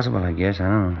suppose. It's possible, I guess. I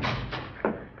don't know.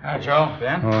 Hi, Joe.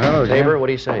 Ben? Oh, hello, Tabor, Jim. what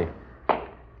do you say?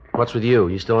 What's with you?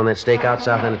 You still on that stakeout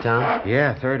south end of town?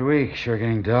 Yeah, 3rd week. Sure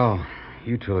getting dull.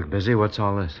 You two look busy. What's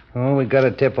all this? Oh, we got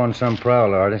a tip on some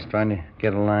prowler artist trying to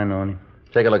get a line on him.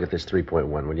 Take a look at this 3.1,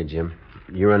 will you, Jim?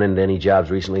 You run into any jobs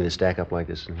recently that stack up like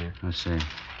this in here? Let's see.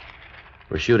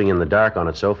 We're shooting in the dark on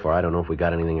it so far. I don't know if we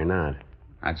got anything or not.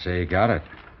 I'd say you got it.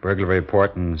 Burglary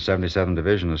report in 77th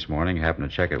Division this morning. Happened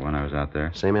to check it when I was out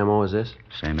there. Same M.O. as this?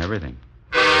 Same everything.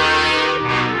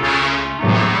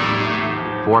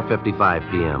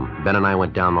 4:55 p.m. Ben and I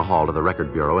went down the hall to the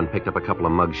record bureau and picked up a couple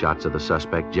of mugshots of the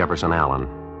suspect, Jefferson Allen.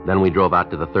 Then we drove out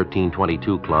to the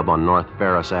 1322 Club on North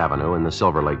Ferris Avenue in the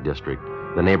Silver Lake District,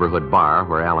 the neighborhood bar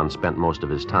where Allen spent most of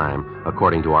his time,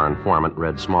 according to our informant,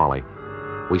 Red Smalley.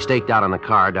 We staked out in a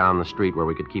car down the street where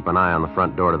we could keep an eye on the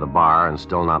front door to the bar and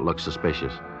still not look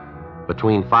suspicious.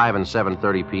 Between 5 and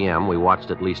 7:30 p.m., we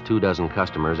watched at least 24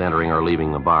 customers entering or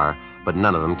leaving the bar, but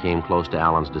none of them came close to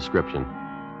Allen's description.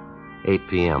 8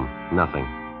 p.m., nothing.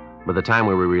 By the time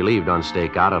we were relieved on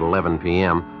stakeout at 11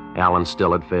 p.m., Allen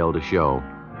still had failed to show.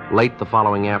 Late the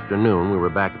following afternoon, we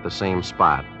were back at the same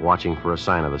spot, watching for a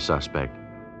sign of the suspect.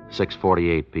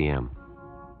 6:48 p.m.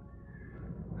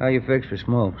 How you fixed for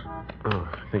smokes? Oh,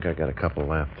 I think I got a couple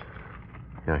left.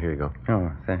 Yeah, here you go.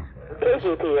 Oh, thanks.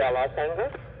 KGPL Los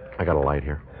Angeles. I got a light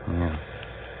here. Yeah.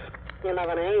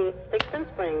 11A, 6th and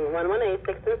Spring. 11A,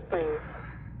 6th and Spring.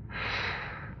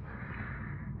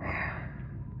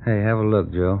 Hey, have a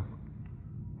look, Joe.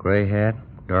 Gray hat,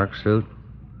 dark suit.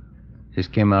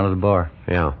 Just came out of the bar.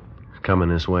 Yeah, it's coming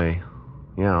this way.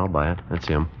 Yeah, I'll buy it. That's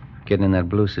him. Getting in that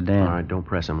blue sedan. All right, don't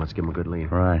press him. Let's give him a good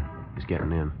lead. Right. He's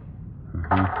getting in.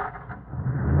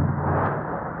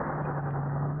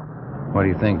 What do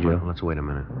you think, Joe? Let's wait a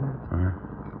minute.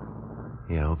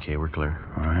 Yeah, okay, we're clear.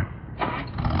 All right.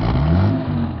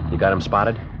 You got him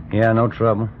spotted? Yeah, no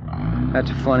trouble. That's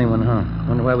a funny one, huh?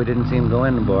 Wonder why we didn't see him go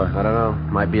in the bar. I don't know.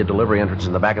 Might be a delivery entrance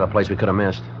in the back of the place we could have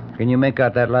missed. Can you make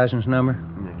out that license number?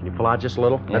 Can you pull out just a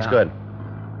little? Yeah. That's good.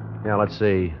 Yeah, let's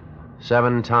see.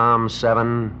 7 Tom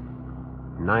 7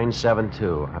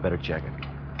 972. I better check it.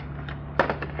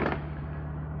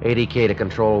 80K to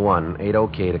Control 1.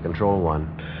 80K to Control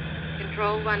 1.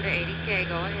 Control 1 to 80K.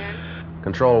 Go ahead.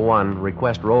 Control 1,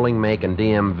 request rolling make and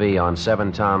DMV on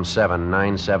 7 Tom 7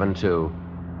 972.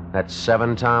 That's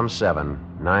 7 Tom 7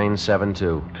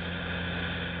 972.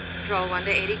 Control 1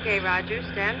 to 80K. Roger.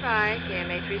 Stand by.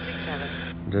 KMA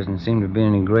 367. Doesn't seem to be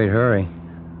in any great hurry.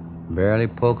 Barely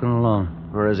poking along.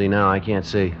 Where is he now? I can't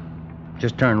see.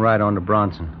 Just turn right onto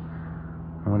Bronson.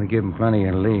 I want to give him plenty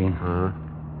of lead.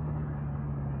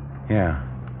 Yeah.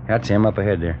 That's him up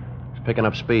ahead there. He's picking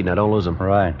up speed. Now, don't lose him.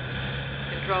 Right.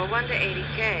 Control 1 to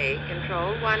 80K.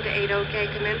 Control 1 to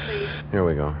 80K. Come in, please. Here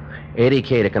we go.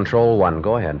 80K to Control 1.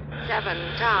 Go ahead.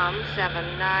 7 Tom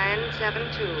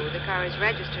 7972. The car is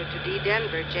registered to D.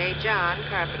 Denver J. John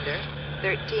Carpenter,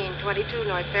 1322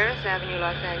 North Ferris Avenue,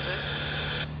 Los Angeles.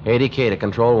 80K to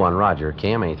Control 1. Roger.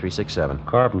 KMA 367.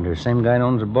 Carpenter, same guy that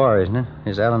owns the bar, isn't it?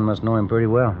 His Allen must know him pretty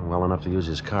well. Well enough to use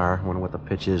his car. Wonder what the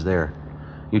pitch is there.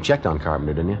 You checked on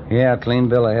Carpenter, didn't you? Yeah, clean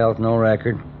bill of health, no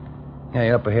record. Yeah,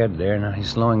 he's up ahead there. Now he's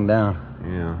slowing down.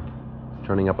 Yeah.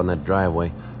 Turning up on that driveway.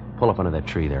 Pull up under that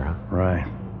tree there, huh? Right.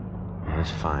 Yeah,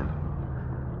 that's fine.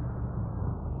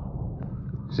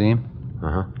 See him?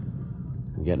 Uh-huh.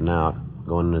 Getting out.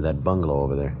 Going into that bungalow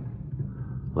over there.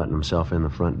 Letting himself in the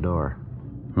front door.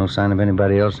 No sign of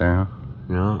anybody else there, huh?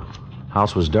 No.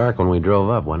 House was dark when we drove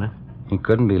up, wasn't it? He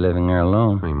couldn't be living there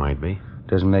alone. He might be.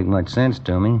 Doesn't make much sense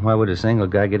to me. Why would a single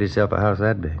guy get himself a house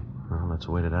that big? Well, let's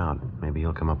wait it out. Maybe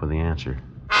he'll come up with the answer.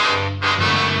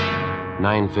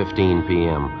 9:15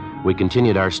 p.m. We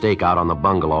continued our stakeout on the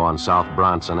bungalow on South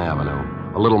Bronson Avenue.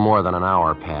 A little more than an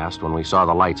hour passed when we saw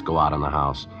the lights go out in the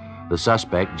house. The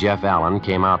suspect, Jeff Allen,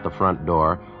 came out the front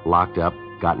door, locked up,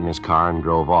 got in his car, and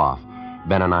drove off.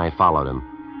 Ben and I followed him.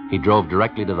 He drove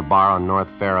directly to the bar on North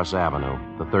Ferris Avenue,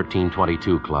 the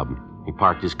 1322 Club. He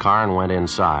parked his car and went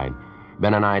inside.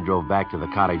 Ben and I drove back to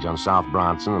the cottage on South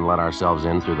Bronson and let ourselves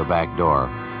in through the back door.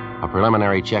 A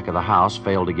preliminary check of the house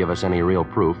failed to give us any real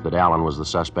proof that Allen was the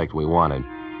suspect we wanted.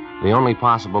 The only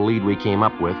possible lead we came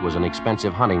up with was an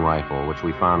expensive hunting rifle, which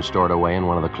we found stored away in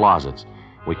one of the closets.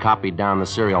 We copied down the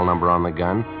serial number on the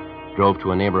gun, drove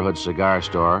to a neighborhood cigar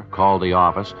store, called the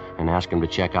office, and asked him to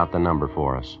check out the number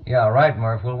for us. Yeah, right,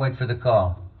 Murph. We'll wait for the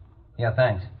call. Yeah,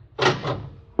 thanks.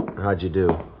 How'd you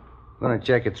do? Gonna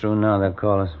check it through now. They'll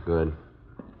call us. Good.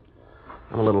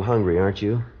 I'm a little hungry, aren't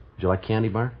you? Would you like candy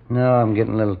bar? No, I'm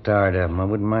getting a little tired of them. I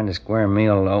wouldn't mind a square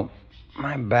meal, though.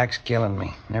 My back's killing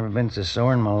me. Never been so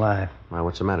sore in my life. Why,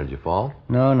 what's the matter? Did you fall?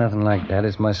 No, nothing like that.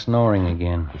 It's my snoring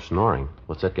again. You're snoring?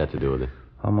 What's that got to do with it?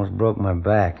 Almost broke my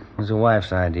back. It was the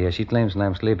wife's idea. She claims when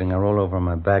I'm sleeping, I roll over on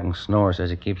my back and snore,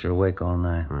 says it keeps her awake all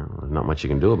night. Well, there's not much you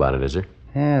can do about it, is there?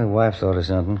 Yeah, the wife thought of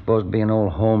something. Supposed to be an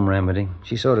old home remedy.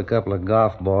 She sewed a couple of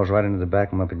golf balls right into the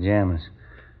back of my pajamas.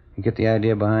 You get the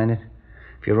idea behind it?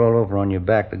 If you roll over on your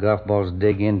back, the golf balls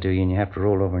dig into you, and you have to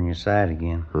roll over on your side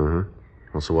again. Mm-hmm.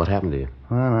 Well, so what happened to you?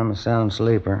 Well, I'm a sound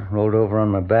sleeper. Rolled over on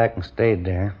my back and stayed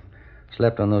there.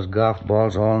 Slept on those golf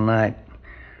balls all night.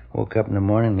 Woke up in the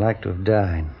morning like to have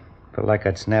died. Felt like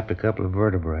I'd snapped a couple of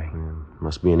vertebrae.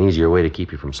 Must be an easier way to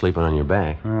keep you from sleeping on your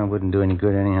back. Well, it wouldn't do any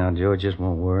good anyhow, Joe. It just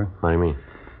won't work. What do you mean?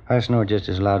 I snore just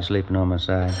as loud sleeping on my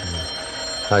side.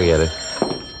 I get it.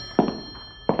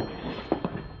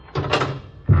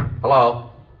 Hello?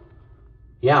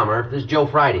 Yeah, Murph, this is Joe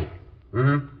Friday.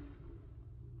 Mm-hmm.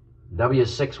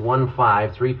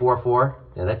 W615344?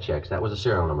 Yeah, that checks. That was the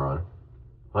serial number on it.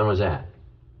 When was that?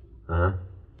 Uh-huh.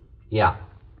 Yeah.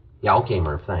 Yeah, okay,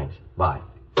 Murph, thanks. Bye.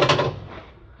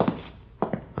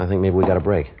 I think maybe we got a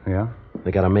break. Yeah? They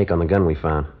got a make on the gun we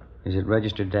found. Is it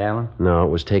registered to Allen? No, it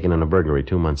was taken in a burglary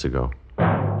 2 months ago.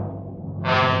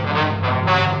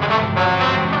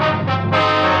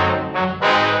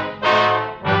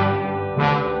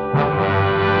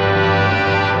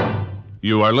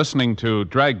 You are listening to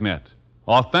Dragnet,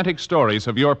 authentic stories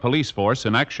of your police force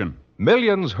in action.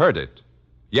 Millions heard it,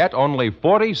 yet only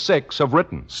 46 have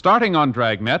written. Starting on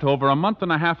Dragnet over a month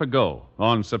and a half ago,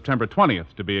 on September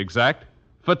 20th to be exact,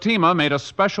 Fatima made a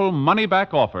special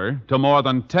money-back offer to more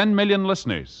than 10 million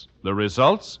listeners. The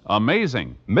results?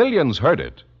 Amazing. Millions heard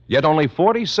it, yet only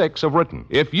 46 have written.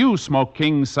 If you smoke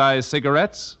king-size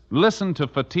cigarettes, listen to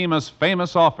Fatima's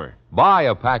famous offer. Buy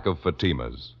a pack of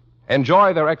Fatimas.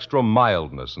 Enjoy their extra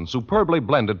mildness and superbly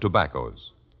blended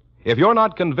tobaccos. If you're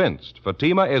not convinced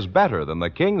Fatima is better than the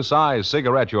king-size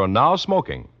cigarette you're now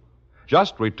smoking,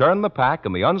 just return the pack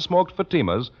and the unsmoked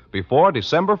Fatimas before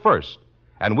December 1st,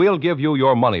 and we'll give you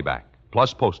your money back,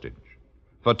 plus postage.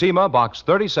 Fatima, Box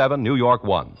 37, New York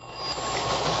 1.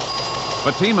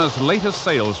 Fatima's latest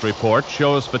sales report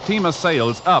shows Fatima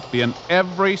sales up in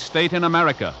every state in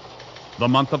America. The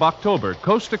month of October,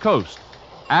 coast to coast,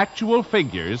 actual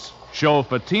figures show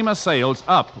Fatima sales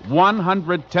up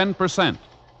 110%,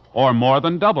 or more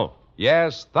than double.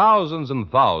 Yes, thousands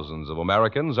and thousands of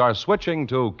Americans are switching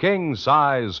to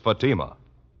king-size Fatima.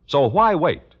 So why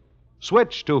wait?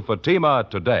 Switch to Fatima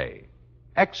today.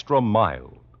 Extra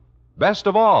mild. Best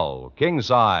of all,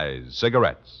 king-size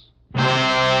cigarettes.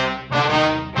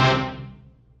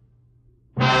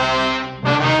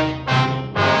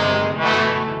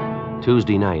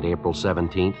 Tuesday night, April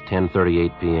 17th,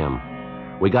 10:38 p.m.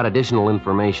 We got additional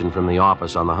information from the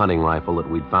office on the hunting rifle that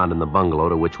we'd found in the bungalow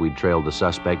to which we'd trailed the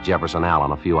suspect, Jefferson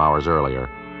Allen, a few hours earlier.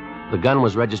 The gun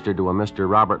was registered to a Mr.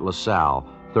 Robert LaSalle,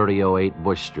 3008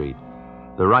 Bush Street.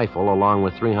 The rifle, along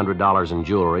with $300 in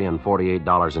jewelry and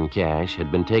 $48 in cash,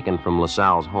 had been taken from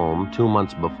LaSalle's home 2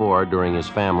 months before during his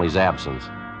family's absence.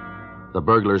 The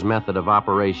burglar's method of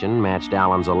operation matched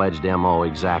Allen's alleged M.O.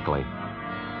 exactly.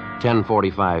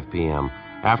 10:45 p.m.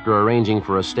 After arranging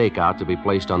for a stakeout to be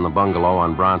placed on the bungalow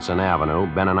on Bronson Avenue,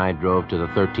 Ben and I drove to the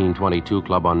 1322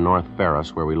 Club on North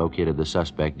Ferris, where we located the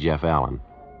suspect, Jeff Allen.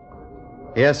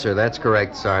 Yes, sir, that's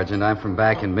correct, Sergeant. I'm from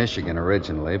back in Michigan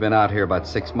originally. Been out here about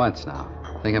 6 months now.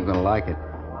 Think I'm going to like it.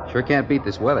 Sure can't beat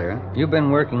this weather, huh? You've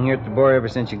been working here at the bar ever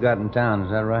since you got in town,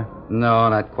 is that right? No,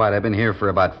 not quite. I've been here for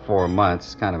about 4 months.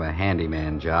 It's kind of a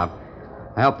handyman job.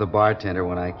 I help the bartender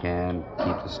when I can,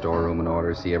 keep the storeroom in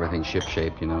order, see everything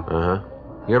shipshape, you know. Uh-huh.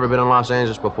 You ever been in Los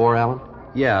Angeles before, Allen?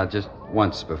 Yeah, just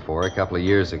once before, a couple of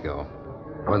years ago.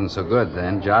 Wasn't so good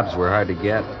then. Jobs were hard to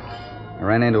get. I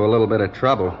ran into a little bit of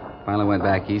trouble. Finally went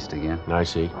back east again. I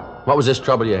see. What was this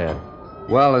trouble you had?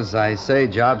 Well, as I say,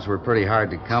 jobs were pretty hard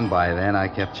to come by then. I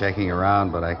kept checking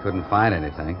around, but I couldn't find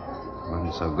anything.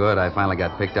 Wasn't so good. I finally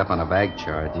got picked up on a bag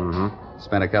charge. Mm-hmm.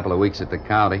 Spent a couple of weeks at the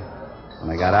county.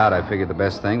 When I got out, I figured the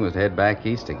best thing was to head back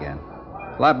east again.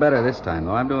 A lot better this time,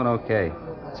 though. I'm doing okay.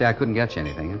 See, I couldn't get you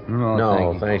anything, huh?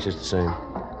 No, thanks, just the same.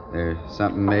 There's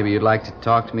something maybe you'd like to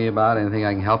talk to me about? Anything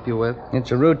I can help you with?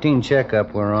 It's a routine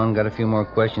checkup we're on. Got a few more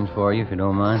questions for you, if you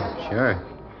don't mind. Sure.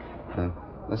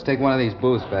 Let's take one of these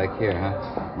booths back here,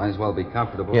 huh? Might as well be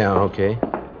comfortable. Yeah, okay.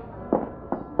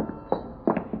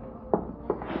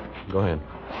 Go ahead.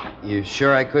 You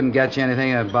sure I couldn't get you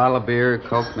anything? A bottle of beer,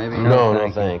 Coke, maybe? No,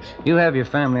 thanks. You have your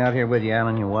family out here with you,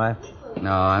 Allen, your wife?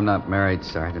 No, I'm not married,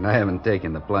 Sergeant. I haven't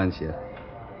taken the plunge yet.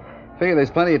 Figure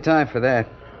there's plenty of time for that.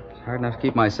 It's hard enough to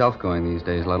keep myself going these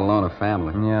days, let alone a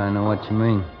family. Yeah, I know what you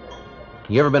mean.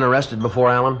 You ever been arrested before,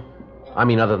 Allen? I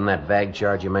mean, other than that bag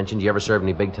charge you mentioned, you ever served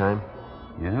any big time?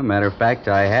 Yeah, matter of fact,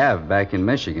 I have, back in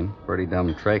Michigan. Pretty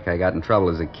dumb trick. I got in trouble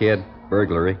as a kid.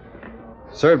 Burglary.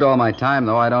 Served all my time,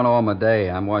 though. I don't owe 'em a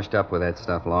day. I'm washed up with that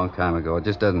stuff a long time ago. It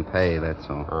just doesn't pay, that's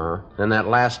all. And that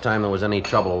last time there was any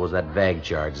trouble was that bag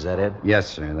charge. Is that it? Yes,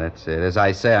 sir, that's it. As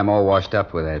I say, I'm all washed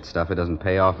up with that stuff. It doesn't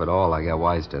pay off at all. I got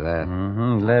wise to that.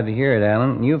 Mm-hmm. Glad to hear it,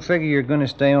 Allen. You figure you're going to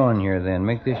stay on here, then.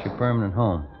 Make this your permanent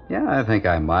home. Yeah, I think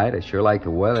I might. I sure like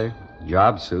the weather.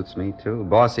 Job suits me, too.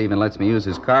 Boss even lets me use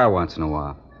his car once in a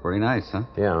while. Pretty nice, huh?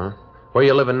 Yeah, huh? Where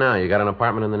you living now? You got an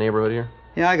apartment in the neighborhood here?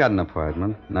 Yeah, I got an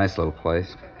apartment. Nice little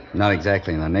place. Not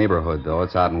exactly in the neighborhood, though.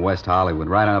 It's out in West Hollywood,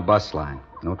 right on a bus line.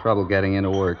 No trouble getting into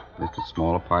work. Just a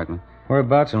small apartment.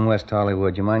 Whereabouts in West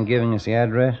Hollywood? You mind giving us the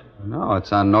address? No,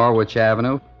 it's on Norwich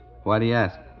Avenue. Why do you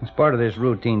ask? It's part of this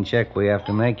routine check we have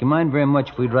to make. You mind very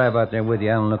much if we drive out there with you,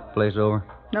 Allen, look the place over?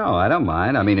 No, I don't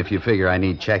mind. I mean, if you figure I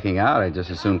need checking out, I'd just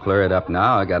as soon clear it up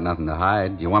now. I got nothing to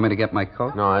hide. You want me to get my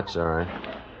coat? No, that's all right.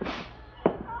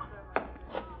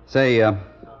 Say,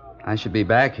 I should be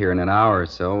back here in an hour or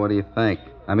so. What do you think?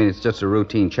 I mean, it's just a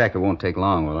routine check. It won't take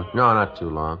long, will it? No, not too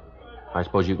long. I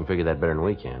suppose you can figure that better than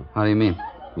we can. How do you mean?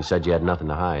 You said you had nothing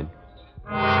to hide.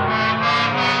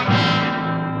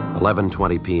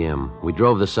 11:20 p.m. We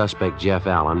drove the suspect, Jeff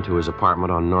Allen, to his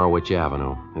apartment on Norwich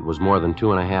Avenue. It was more than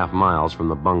 2.5 miles from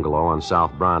the bungalow on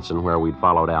South Bronson, where we'd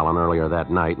followed Allen earlier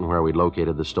that night and where we'd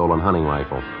located the stolen hunting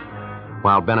rifle.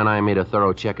 While Ben and I made a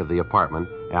thorough check of the apartment,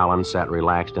 Allen sat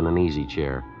relaxed in an easy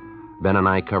chair. Ben and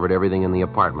I covered everything in the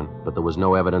apartment, but there was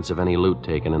no evidence of any loot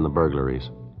taken in the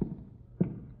burglaries.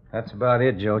 That's about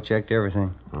it, Joe. Checked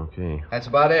everything. Okay. That's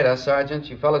about it, huh, Sergeant?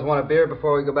 You fellas want a beer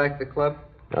before we go back to the club?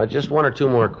 Just one or two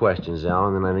more questions,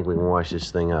 Allen, and I think we can wash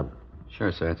this thing up.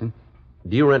 Sure, Sergeant.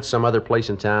 Do you rent some other place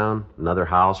in town? Another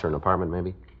house or an apartment,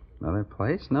 maybe? Another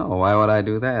place? No. Why would I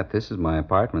do that? This is my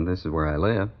apartment. This is where I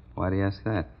live. Why do you ask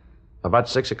that? About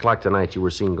 6 o'clock tonight, you were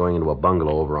seen going into a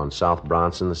bungalow over on South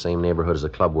Bronson, the same neighborhood as the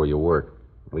club where you work.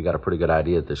 We got a pretty good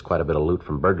idea that there's quite a bit of loot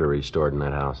from burglaries stored in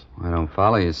that house. I don't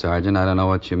follow you, Sergeant. I don't know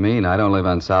what you mean. I don't live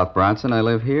on South Bronson. I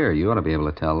live here. You ought to be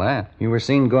able to tell that. You were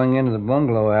seen going into the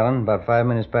bungalow, Allen, about 5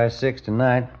 minutes past 6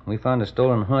 tonight. We found a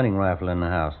stolen hunting rifle in the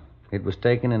house. It was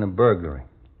taken in a burglary.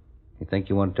 You think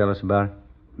you want to tell us about it?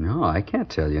 No, I can't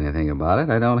tell you anything about it.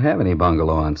 I don't have any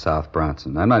bungalow on South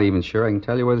Bronson. I'm not even sure I can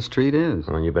tell you where the street is.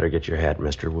 Well, you better get your hat,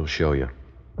 mister. We'll show you.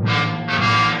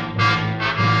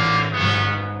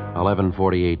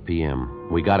 11:48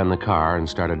 p.m. We got in the car and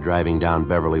started driving down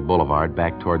Beverly Boulevard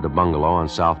back toward the bungalow on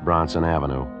South Bronson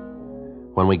Avenue.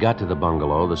 When we got to the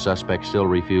bungalow, the suspect still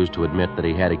refused to admit that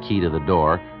he had a key to the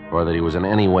door or that he was in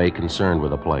any way concerned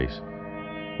with the place.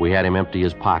 We had him empty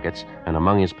his pockets, and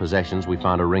among his possessions we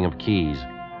found a ring of keys.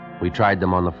 We tried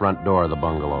them on the front door of the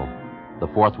bungalow. The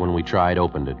fourth one we tried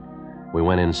opened it. We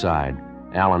went inside.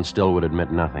 Alan still would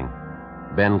admit nothing.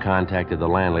 Ben contacted the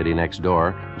landlady next door,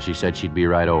 and she said she'd be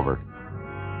right over.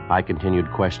 I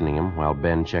continued questioning him while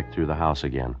Ben checked through the house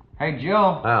again. Hey,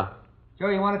 Joe. Ah. Joe,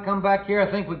 you want to come back here?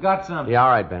 I think we got something. Yeah, all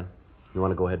right, Ben. You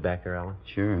want to go ahead back there, Alan?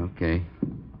 Sure, okay.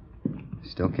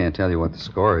 Still can't tell you what the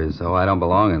score is, though. I don't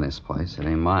belong in this place. It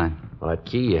ain't mine. Well, that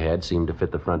key you had seemed to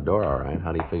fit the front door all right.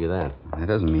 How do you figure that? That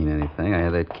doesn't mean anything. I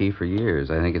had that key for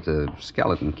years. I think it's a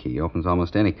skeleton key. Opens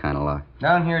almost any kind of lock.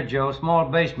 Down here, Joe. Small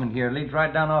basement here. Leads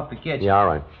right down off the kitchen. Yeah, all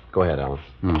right. Go ahead, Alan.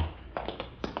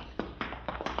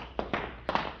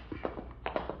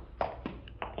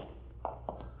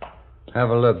 Have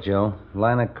a look, Joe.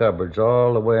 Line of cupboards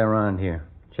all the way around here.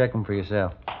 Check them for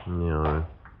yourself. Yeah, all right.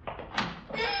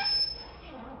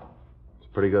 It's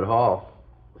a pretty good haul.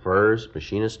 Furs,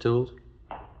 machinist tools.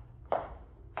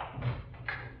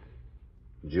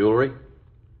 Jewelry.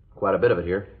 Quite a bit of it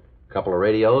here. A couple of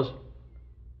radios.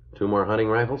 2 more hunting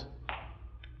rifles.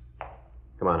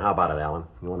 Come on, how about it, Alan?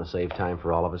 You want to save time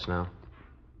for all of us now?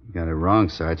 You got it wrong,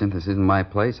 Sergeant. This isn't my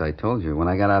place, I told you. When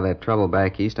I got out of that trouble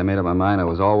back east, I made up my mind I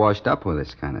was all washed up with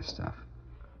this kind of stuff.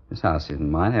 This house isn't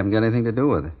mine. I haven't got anything to do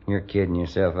with it. You're kidding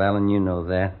yourself, Alan. You know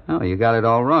that. No, you got it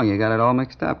all wrong. You got it all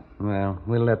mixed up. Well,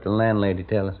 we'll let the landlady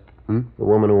tell us. The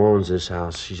woman who owns this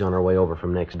house, she's on her way over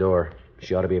from next door.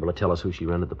 She ought to be able to tell us who she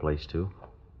rented the place to.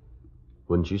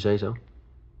 Wouldn't you say so?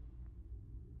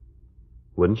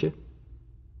 Wouldn't you?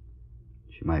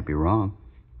 She might be wrong.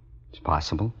 It's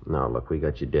possible. No, look, we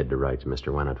got you dead to rights,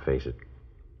 mister. Why not face it?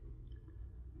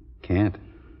 Can't.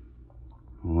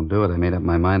 Won't do it. I made up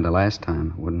my mind the last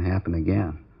time. It wouldn't happen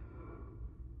again.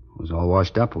 I was all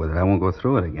washed up with it. I won't go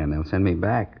through it again. They'll send me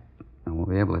back. I won't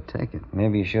be able to take it.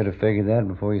 Maybe you should have figured that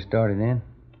before you started in.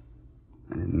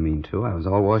 I didn't mean to. I was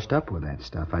all washed up with that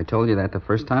stuff. I told you that the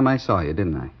first time I saw you,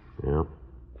 didn't I? Yeah.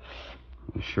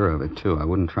 I was sure of it, too. I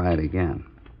wouldn't try it again.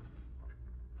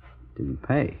 Didn't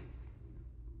pay.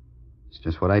 It's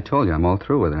just what I told you. I'm all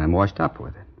through with it. I'm washed up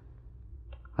with it.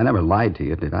 I never lied to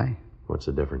you, did I? What's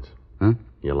the difference? Huh?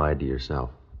 You lied to yourself.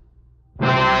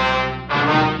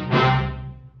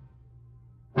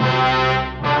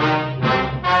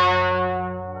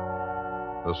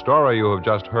 The story you have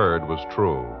just heard was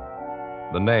true.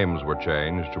 The names were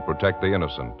changed to protect the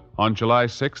innocent. On July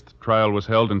 6th, trial was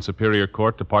held in Superior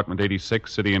Court, Department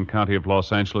 86, City and County of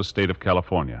Los Angeles, State of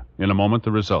California. In a moment,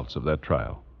 the results of that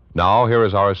trial. Now, here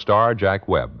is our star, Jack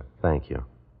Webb. Thank you.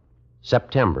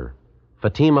 September.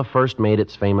 Fatima first made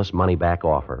its famous money-back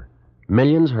offer.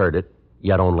 Millions heard it,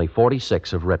 yet only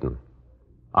 46 have written.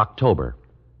 October.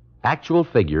 Actual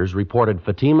figures reported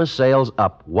Fatima's sales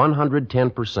up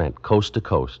 110% coast to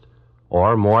coast,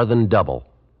 or more than double.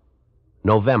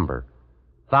 November.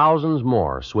 Thousands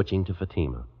more switching to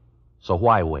Fatima. So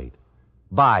why wait?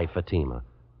 Buy Fatima.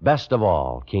 Best of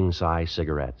all, king-size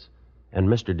cigarettes. And,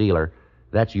 Mr. Dealer,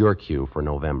 that's your cue for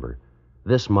November.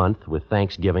 This month, with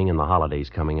Thanksgiving and the holidays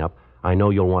coming up, I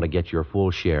know you'll want to get your full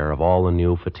share of all the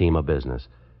new Fatima business.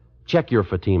 Check your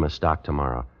Fatima stock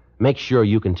tomorrow. Make sure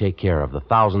you can take care of the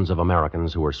thousands of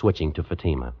Americans who are switching to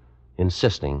Fatima,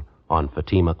 insisting on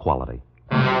Fatima quality.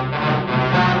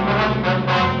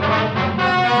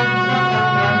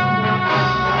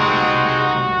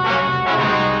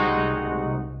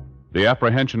 The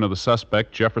apprehension of the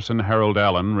suspect, Jefferson Harold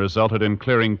Allen, resulted in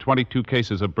clearing 22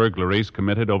 cases of burglaries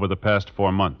committed over the past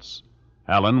 4 months.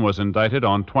 Allen was indicted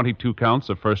on 22 counts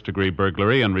of first-degree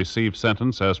burglary and received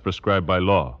sentence as prescribed by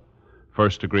law.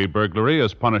 First-degree burglary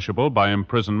is punishable by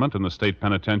imprisonment in the state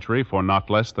penitentiary for not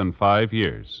less than 5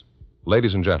 years.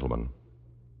 Ladies and gentlemen,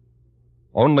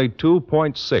 only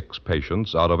 2.6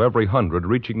 patients out of every 100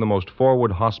 reaching the most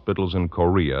forward hospitals in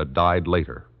Korea died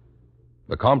later.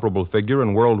 The comparable figure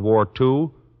in World War II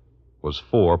was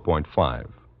 4.5.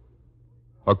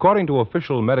 According to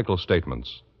official medical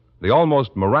statements, the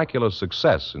almost miraculous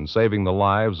success in saving the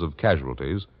lives of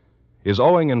casualties is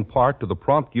owing in part to the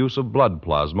prompt use of blood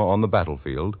plasma on the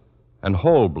battlefield and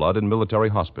whole blood in military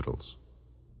hospitals.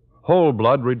 Whole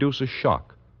blood reduces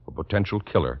shock, a potential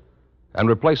killer, and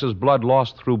replaces blood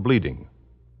lost through bleeding.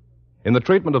 In the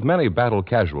treatment of many battle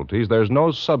casualties, there's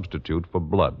no substitute for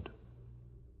blood.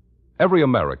 Every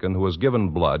American who has given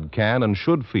blood can and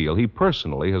should feel he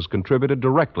personally has contributed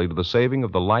directly to the saving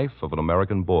of the life of an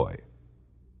American boy.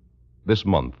 This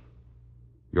month,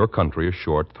 your country is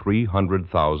short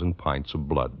 300,000 pints of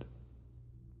blood.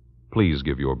 Please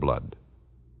give your blood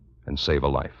and save a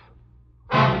life.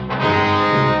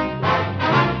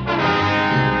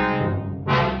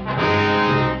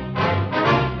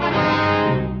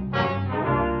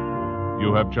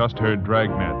 have just heard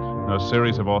Dragnet, a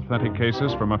series of authentic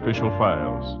cases from official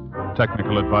files.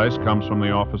 Technical advice comes from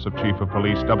the Office of Chief of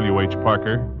Police W.H.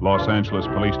 Parker, Los Angeles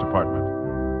Police Department.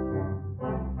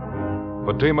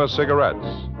 Fatima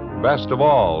Cigarettes, best of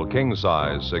all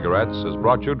king-size cigarettes, has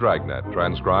brought you Dragnet,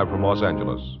 transcribed from Los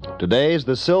Angeles. Today's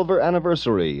the silver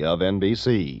anniversary of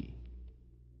NBC.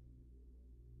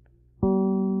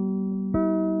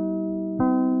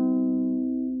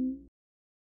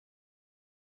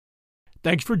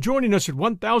 Thanks for joining us at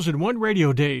 1001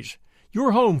 Radio Days,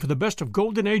 your home for the best of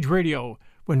Golden Age radio,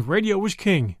 when radio was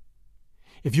king.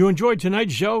 If you enjoyed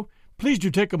tonight's show, please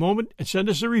do take a moment and send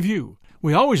us a review.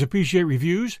 We always appreciate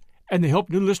reviews, and they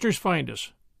help new listeners find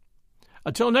us.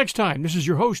 Until next time, this is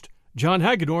your host, John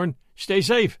Hagedorn. Stay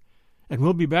safe, and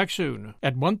we'll be back soon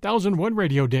at 1001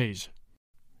 Radio Days.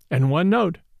 And one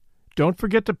note, don't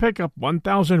forget to pick up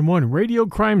 1001 Radio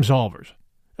Crime Solvers.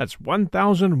 That's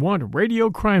 1001 Radio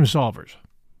Crime Solvers.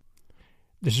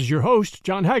 This is your host,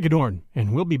 John Hagedorn,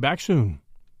 and we'll be back soon.